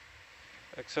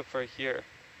 Except for here.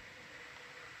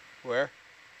 Where?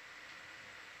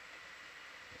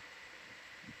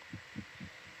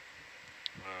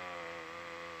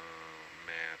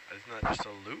 Man, isn't that just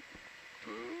a loop?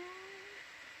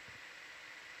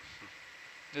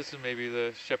 This is maybe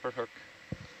the shepherd hook.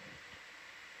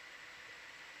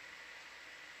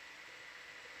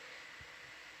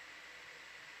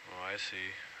 Oh, I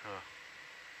see. Huh.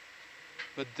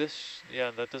 But this, yeah,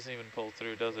 that doesn't even pull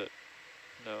through, does it?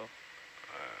 No.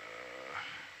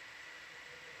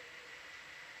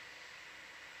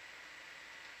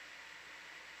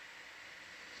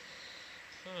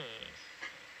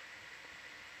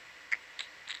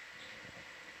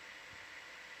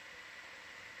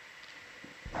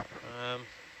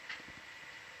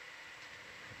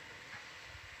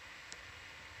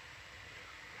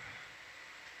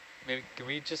 Maybe, can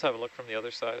we just have a look from the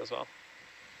other side as well?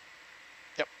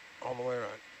 Yep, all the way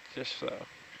around. Just so.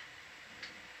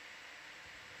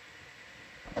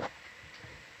 What's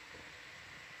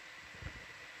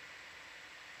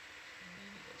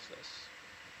this?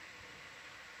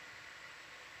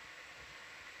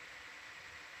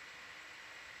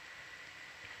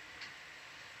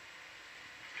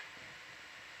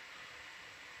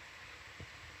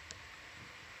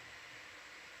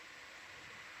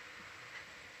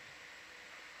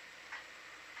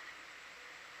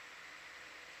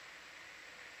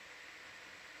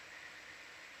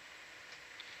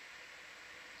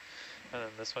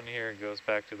 this one here goes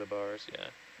back to the bars, yeah.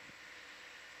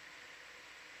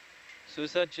 So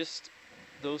is that just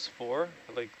those 4?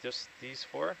 Like just these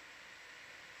 4?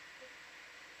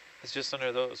 It's just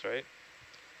under those, right?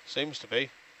 Seems to be.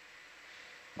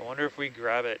 I wonder if we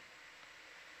grab it.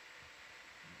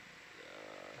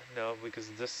 No, because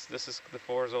this is the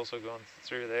 4 is also going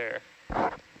through there.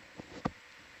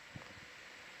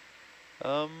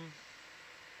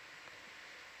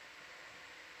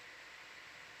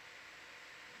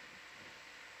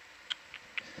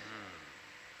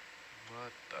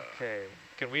 What the? Okay,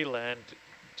 can we land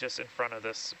just in front of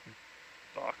this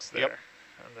box there? Yep.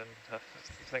 And then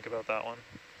think about that one.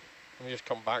 Let me just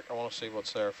come back. I want to see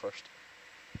what's there first.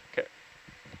 Okay.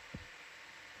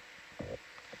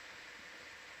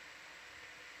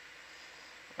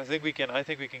 I think we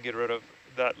can get rid of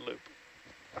that loop.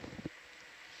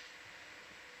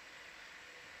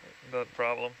 That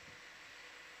problem.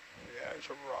 Yeah, there's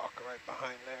a rock right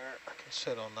behind there. I can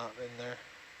sit on that in there.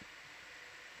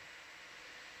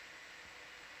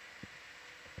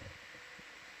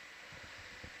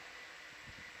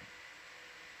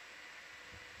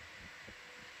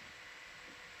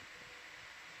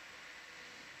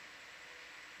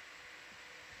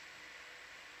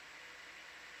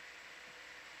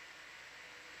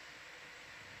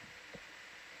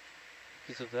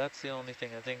 So that's the only thing,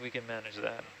 I think we can manage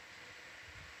that.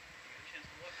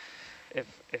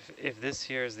 If this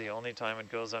here is the only time it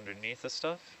goes underneath the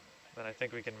stuff, then I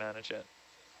think we can manage it.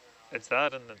 It's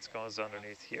that and it goes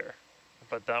underneath here.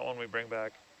 But that one we bring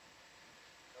back.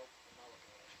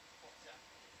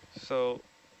 So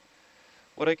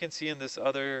what I can see in this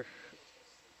other,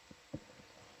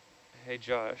 hey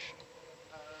Josh,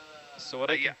 so what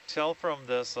I can tell from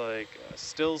this like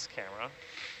stills camera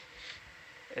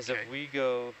is if we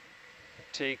go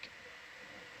take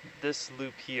this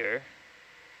loop here,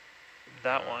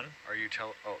 that one. Are you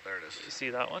oh, there it is. See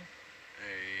that one?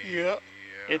 Yeah.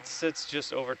 It sits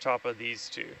just over top of these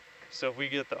 2. So if we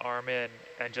get the arm in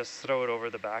and just throw it over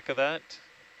the back of that.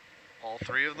 All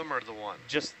 3 of them or the one?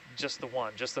 Just the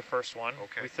one, just the first one.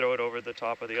 Okay. We throw it over the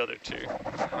top of the other 2.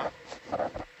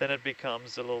 Then it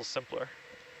becomes a little simpler.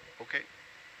 Okay.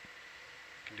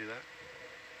 Can do that.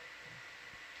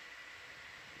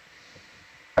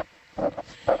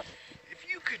 If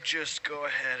you could just go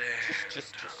ahead and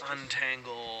just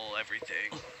untangle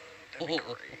everything, that'd be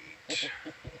great.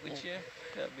 Would you?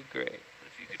 That'd be great.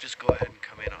 If you could just go ahead and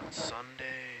come in on Sunday.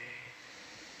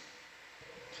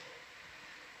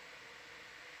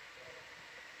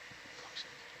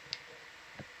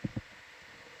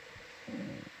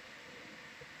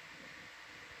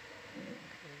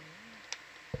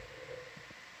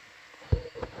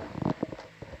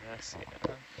 That's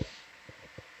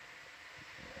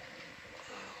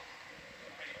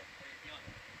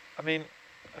I mean,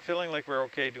 I'm feeling like we're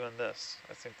okay doing this.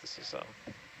 I think this is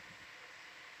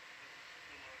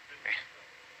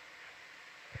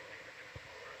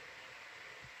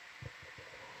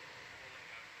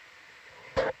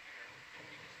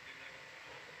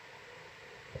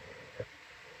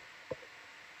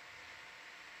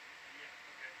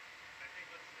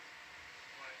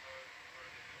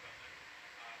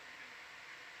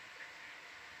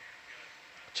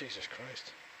Jesus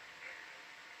Christ.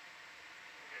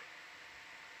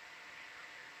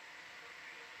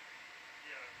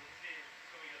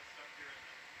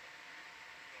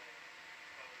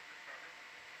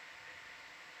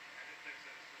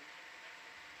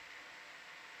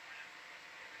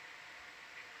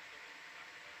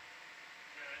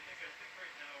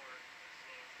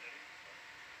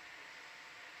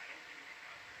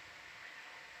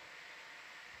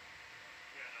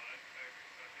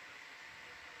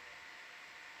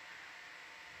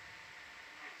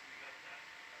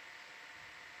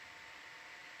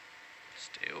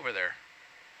 Stay over there.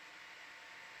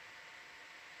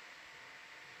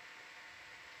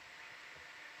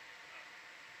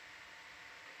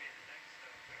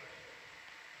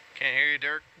 Can't hear you,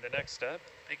 Dirk. the next step.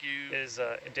 Thank you. Is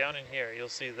down in here. You'll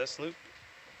see this loop.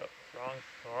 Oh,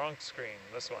 wrong screen.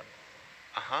 This one.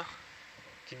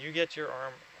 Can you get your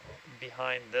arm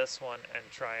behind this one and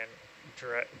try and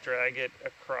drag it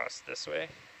across this way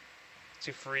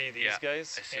to free these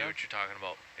guys? I see what you're talking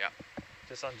about. Yeah.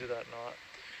 Just undo that knot.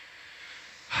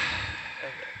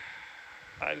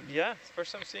 Yeah, it's the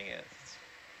first time seeing it.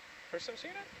 First time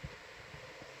seeing it?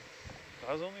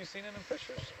 I was only seeing it in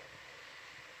pictures.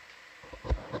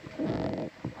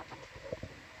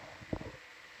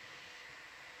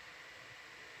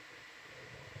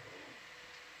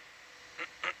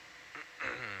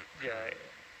 Yeah.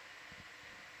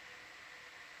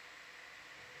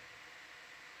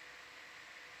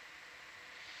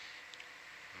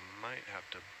 might have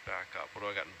to back up. What do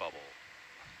I got in bubble?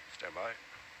 Stand by.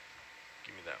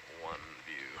 Give me that one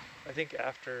view. I think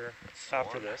after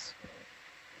one. this.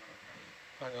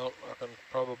 Hang on, I can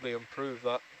probably improve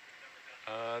that.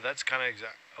 That's kind of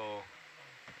exact. Oh,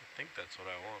 I think that's what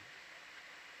I want.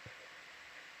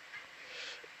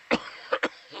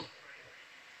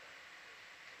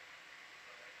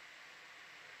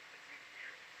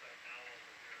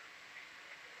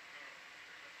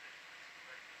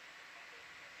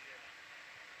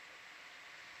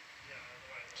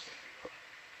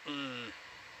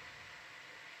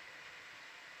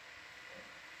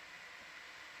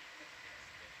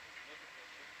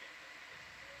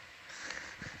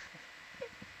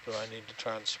 Do I need to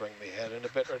try and swing my head in a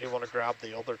bit, or do you want to grab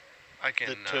the other, I can,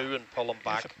 the two and pull them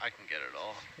back? I can get it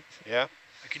all. Yeah?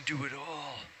 I can do it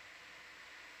all.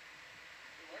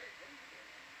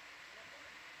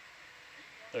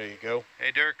 There you go.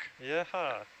 Hey, Dirk. Yeah.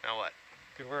 Now what?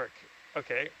 Good work.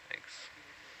 Okay. Thanks.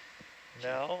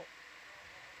 Now,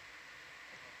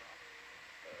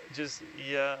 just,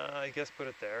 yeah, I guess put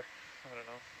it there. I don't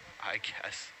know. I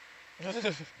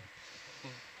guess.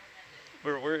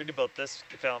 We're worried about this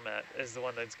foul mat is the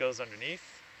one that goes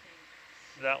underneath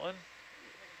that one.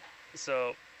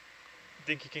 So,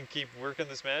 think you can keep working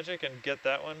this magic and get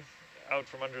that one out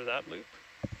from under that loop?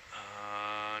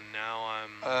 Now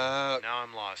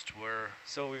I'm lost.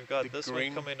 So we've got this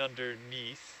green one coming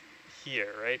underneath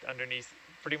here, right? Underneath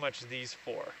pretty much these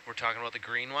four. We're talking about the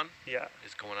green one? Yeah.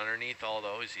 It's going underneath all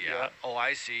those, yeah. Oh,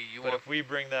 I see. But if we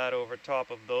bring that over top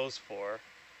of those four,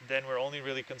 then we're only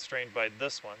really constrained by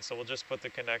this one. So we'll just put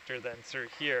the connector then through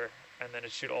here, and then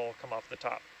it should all come off the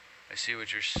top. I see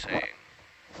what you're saying.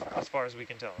 As far as we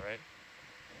can tell, right?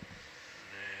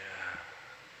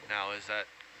 Yeah. Now, is that...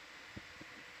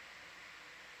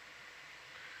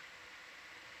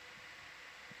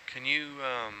 Can you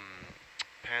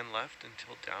pan left and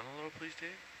tilt down a little, please,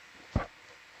 Dave?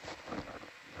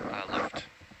 Left.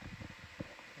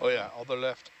 Oh yeah, other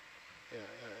left. Yeah.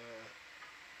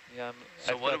 Yeah.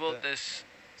 So what about this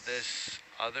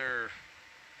other?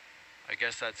 I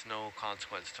guess that's no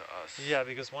consequence to us. Yeah,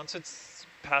 because once it's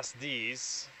past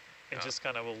these, it just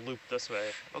kind of will loop this way.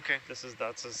 Okay. That's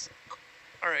as.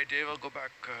 All right, Dave. I'll go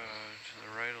back to the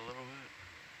right a little bit.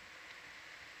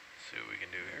 See what we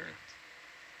can do here.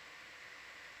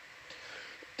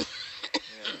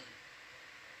 Yeah.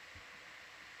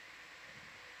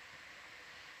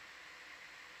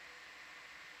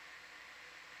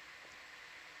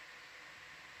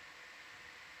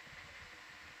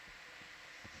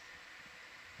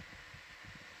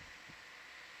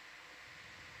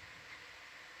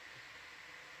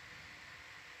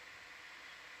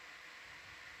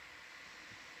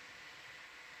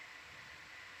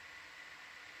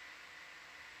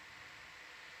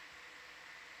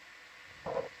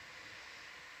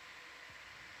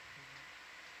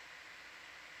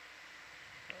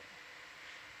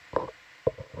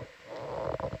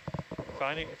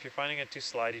 If you're finding it too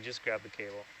slidey, just grab the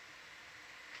cable.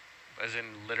 As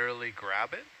in literally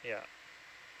grab it? Yeah.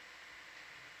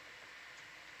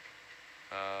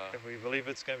 If we believe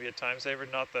it's going to be a time saver,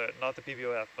 not the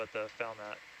PBOF, but the foul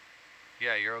mat.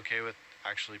 Yeah, you're okay with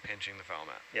actually pinching the foul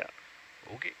mat? Yeah.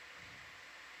 Okay.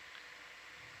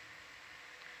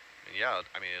 Yeah,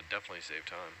 I mean, it'll definitely save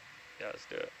time. Yeah, let's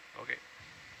do it. Okay.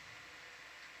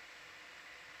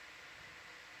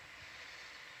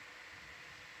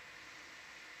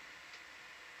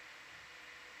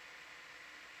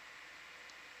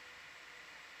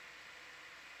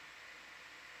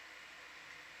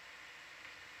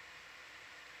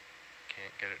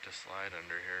 Can't get it to slide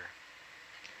under here.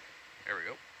 There we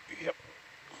go. Yep.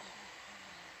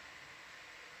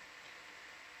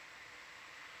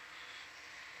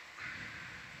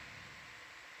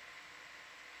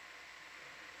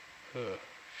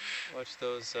 Watch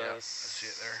those. Yeah, I see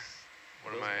it there.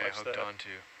 What am I hooked onto?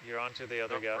 You're onto the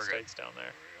other gas tights down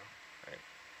there. There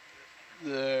we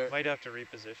go. Right. There. Might have to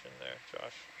reposition there,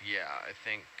 Josh. Yeah, I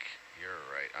think you're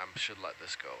right. I should let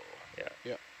this go. Yeah.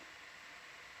 Yeah.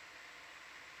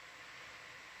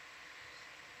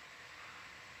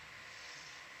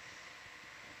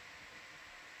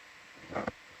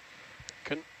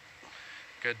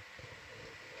 Good.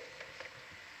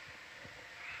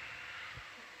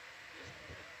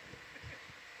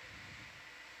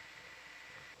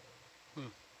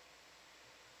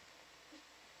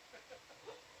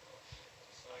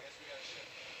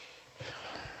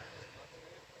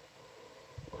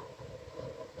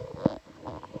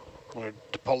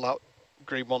 To pull that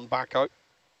green one back out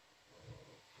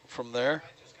from there. I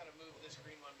just got to move this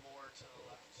green one more to the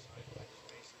left, so I just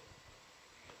basically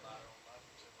lateral left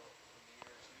to about a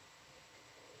meter or two.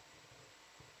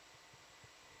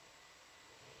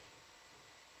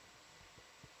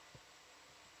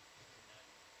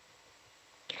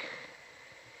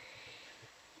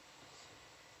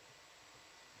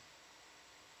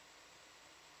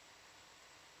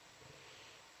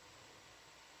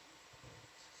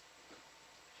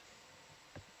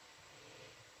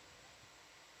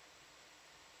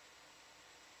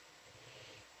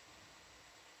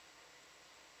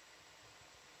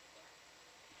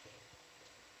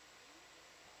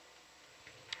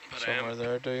 somewhere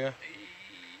there, do you?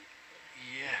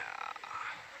 Yeah.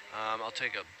 I'll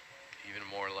take a even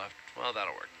more left. Well,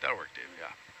 that'll work. That'll work, Dave.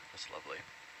 Yeah, that's lovely.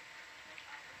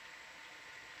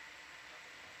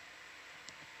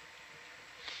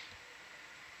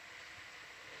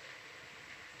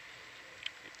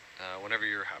 Whenever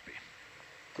you're happy.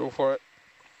 Go for it.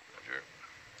 Roger.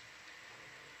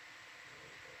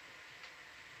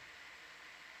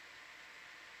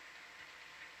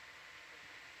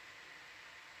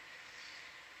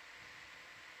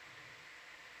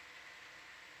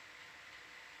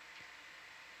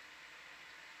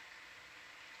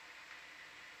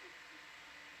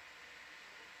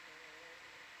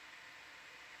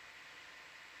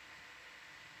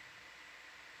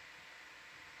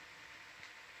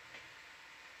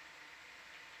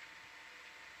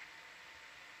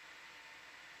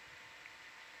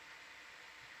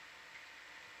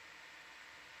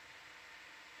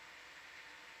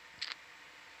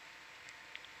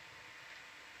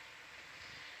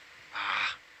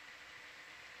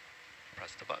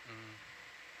 Press the button.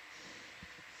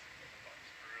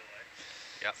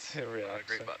 Yep,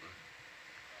 great button.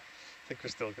 I think we're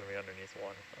still going to be underneath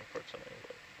one, unfortunately.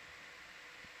 But.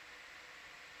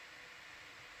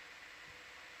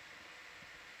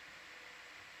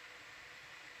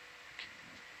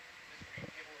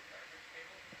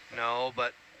 No,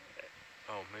 but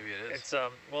oh, maybe it is. It's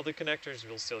well, the connectors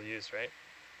we'll still use, right?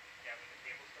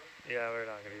 Yeah, we're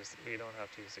not going to use. We don't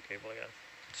have to use the cable again.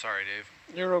 Sorry, Dave.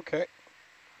 You're okay.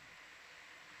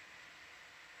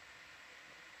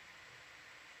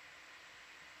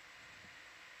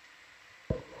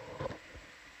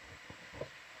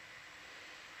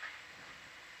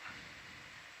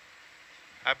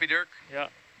 Happy, Dirk? Yeah,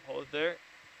 hold it there.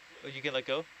 Oh, you can let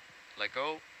go? Let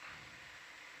go.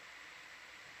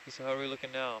 So how are we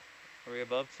looking now? Are we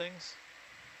above things?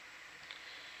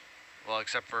 Well,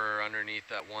 except for underneath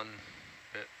that one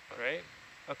bit. Right?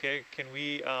 Okay, can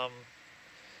we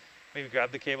maybe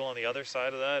grab the cable on the other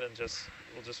side of that and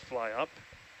we'll just fly up?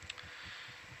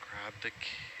 Grab the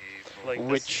cable. Like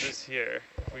this here.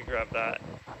 If we grab that.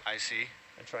 I see.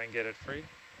 And try and get it free.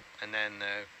 And then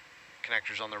the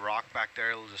connectors on the rock back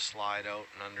there will just slide out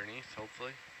and underneath,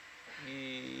 hopefully.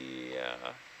 Yeah.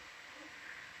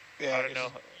 Yeah, I don't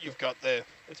know. You've got the...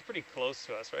 It's pretty close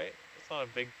to us, right? It's not a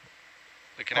big...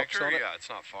 The connector? Yeah, it's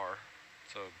not far.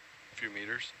 It's a few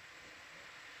meters.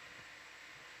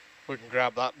 We can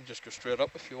grab that and just go straight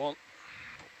up if you want.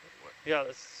 Yeah,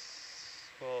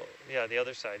 well, yeah, the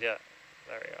other side, yeah.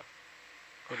 There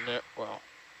we go. In there, well.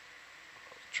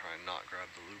 I'll try and not grab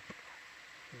the loop.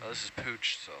 Oh, this is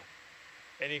pooch, so.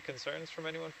 Any concerns from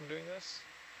anyone from doing this?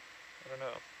 I don't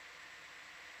know.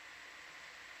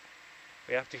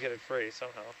 We have to get it free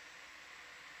somehow.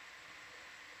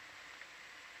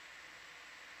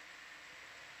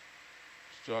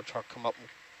 So I'll try to come up and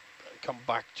come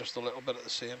back just a little bit at the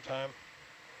same time.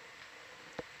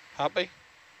 Happy?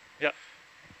 Yeah.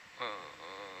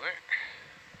 There.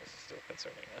 This is still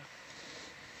concerning, huh?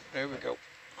 There we go.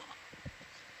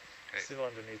 Okay. Still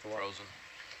underneath the wall. Frozen.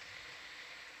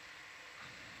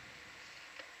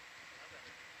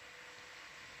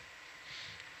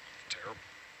 Terrible.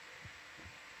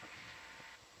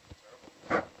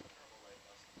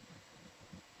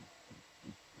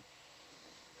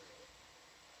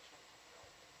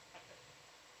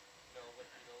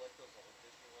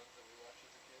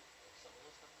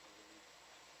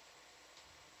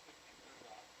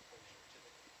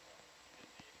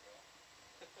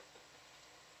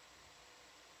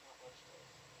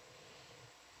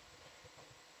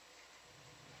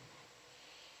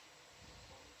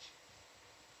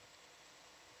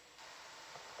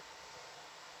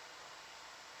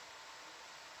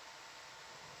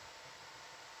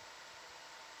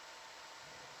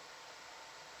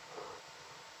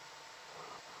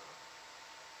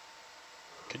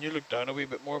 Can you look down a wee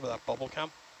bit more with that bubble cam?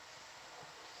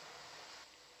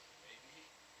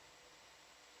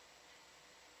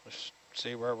 Just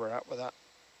see where we're at with that.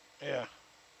 Yeah.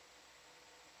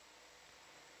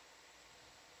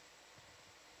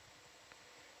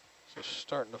 So it's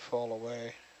starting to fall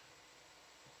away.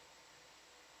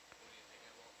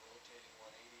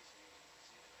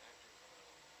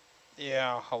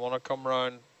 Yeah, I want to come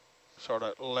round sort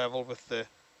of level with the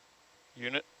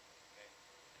unit.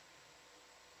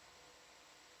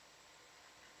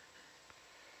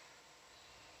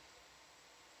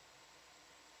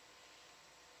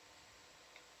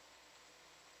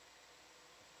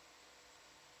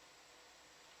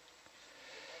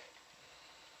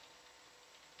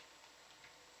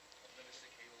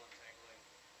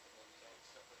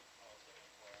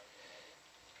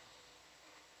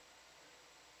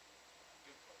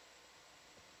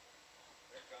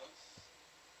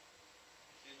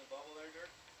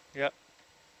 Yep.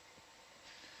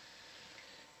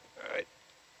 Alright.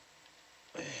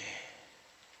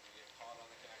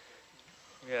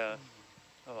 Yeah.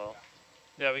 Oh well.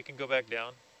 Yeah, we can go back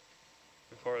down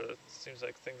before it seems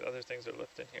like other things are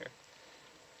lifting here.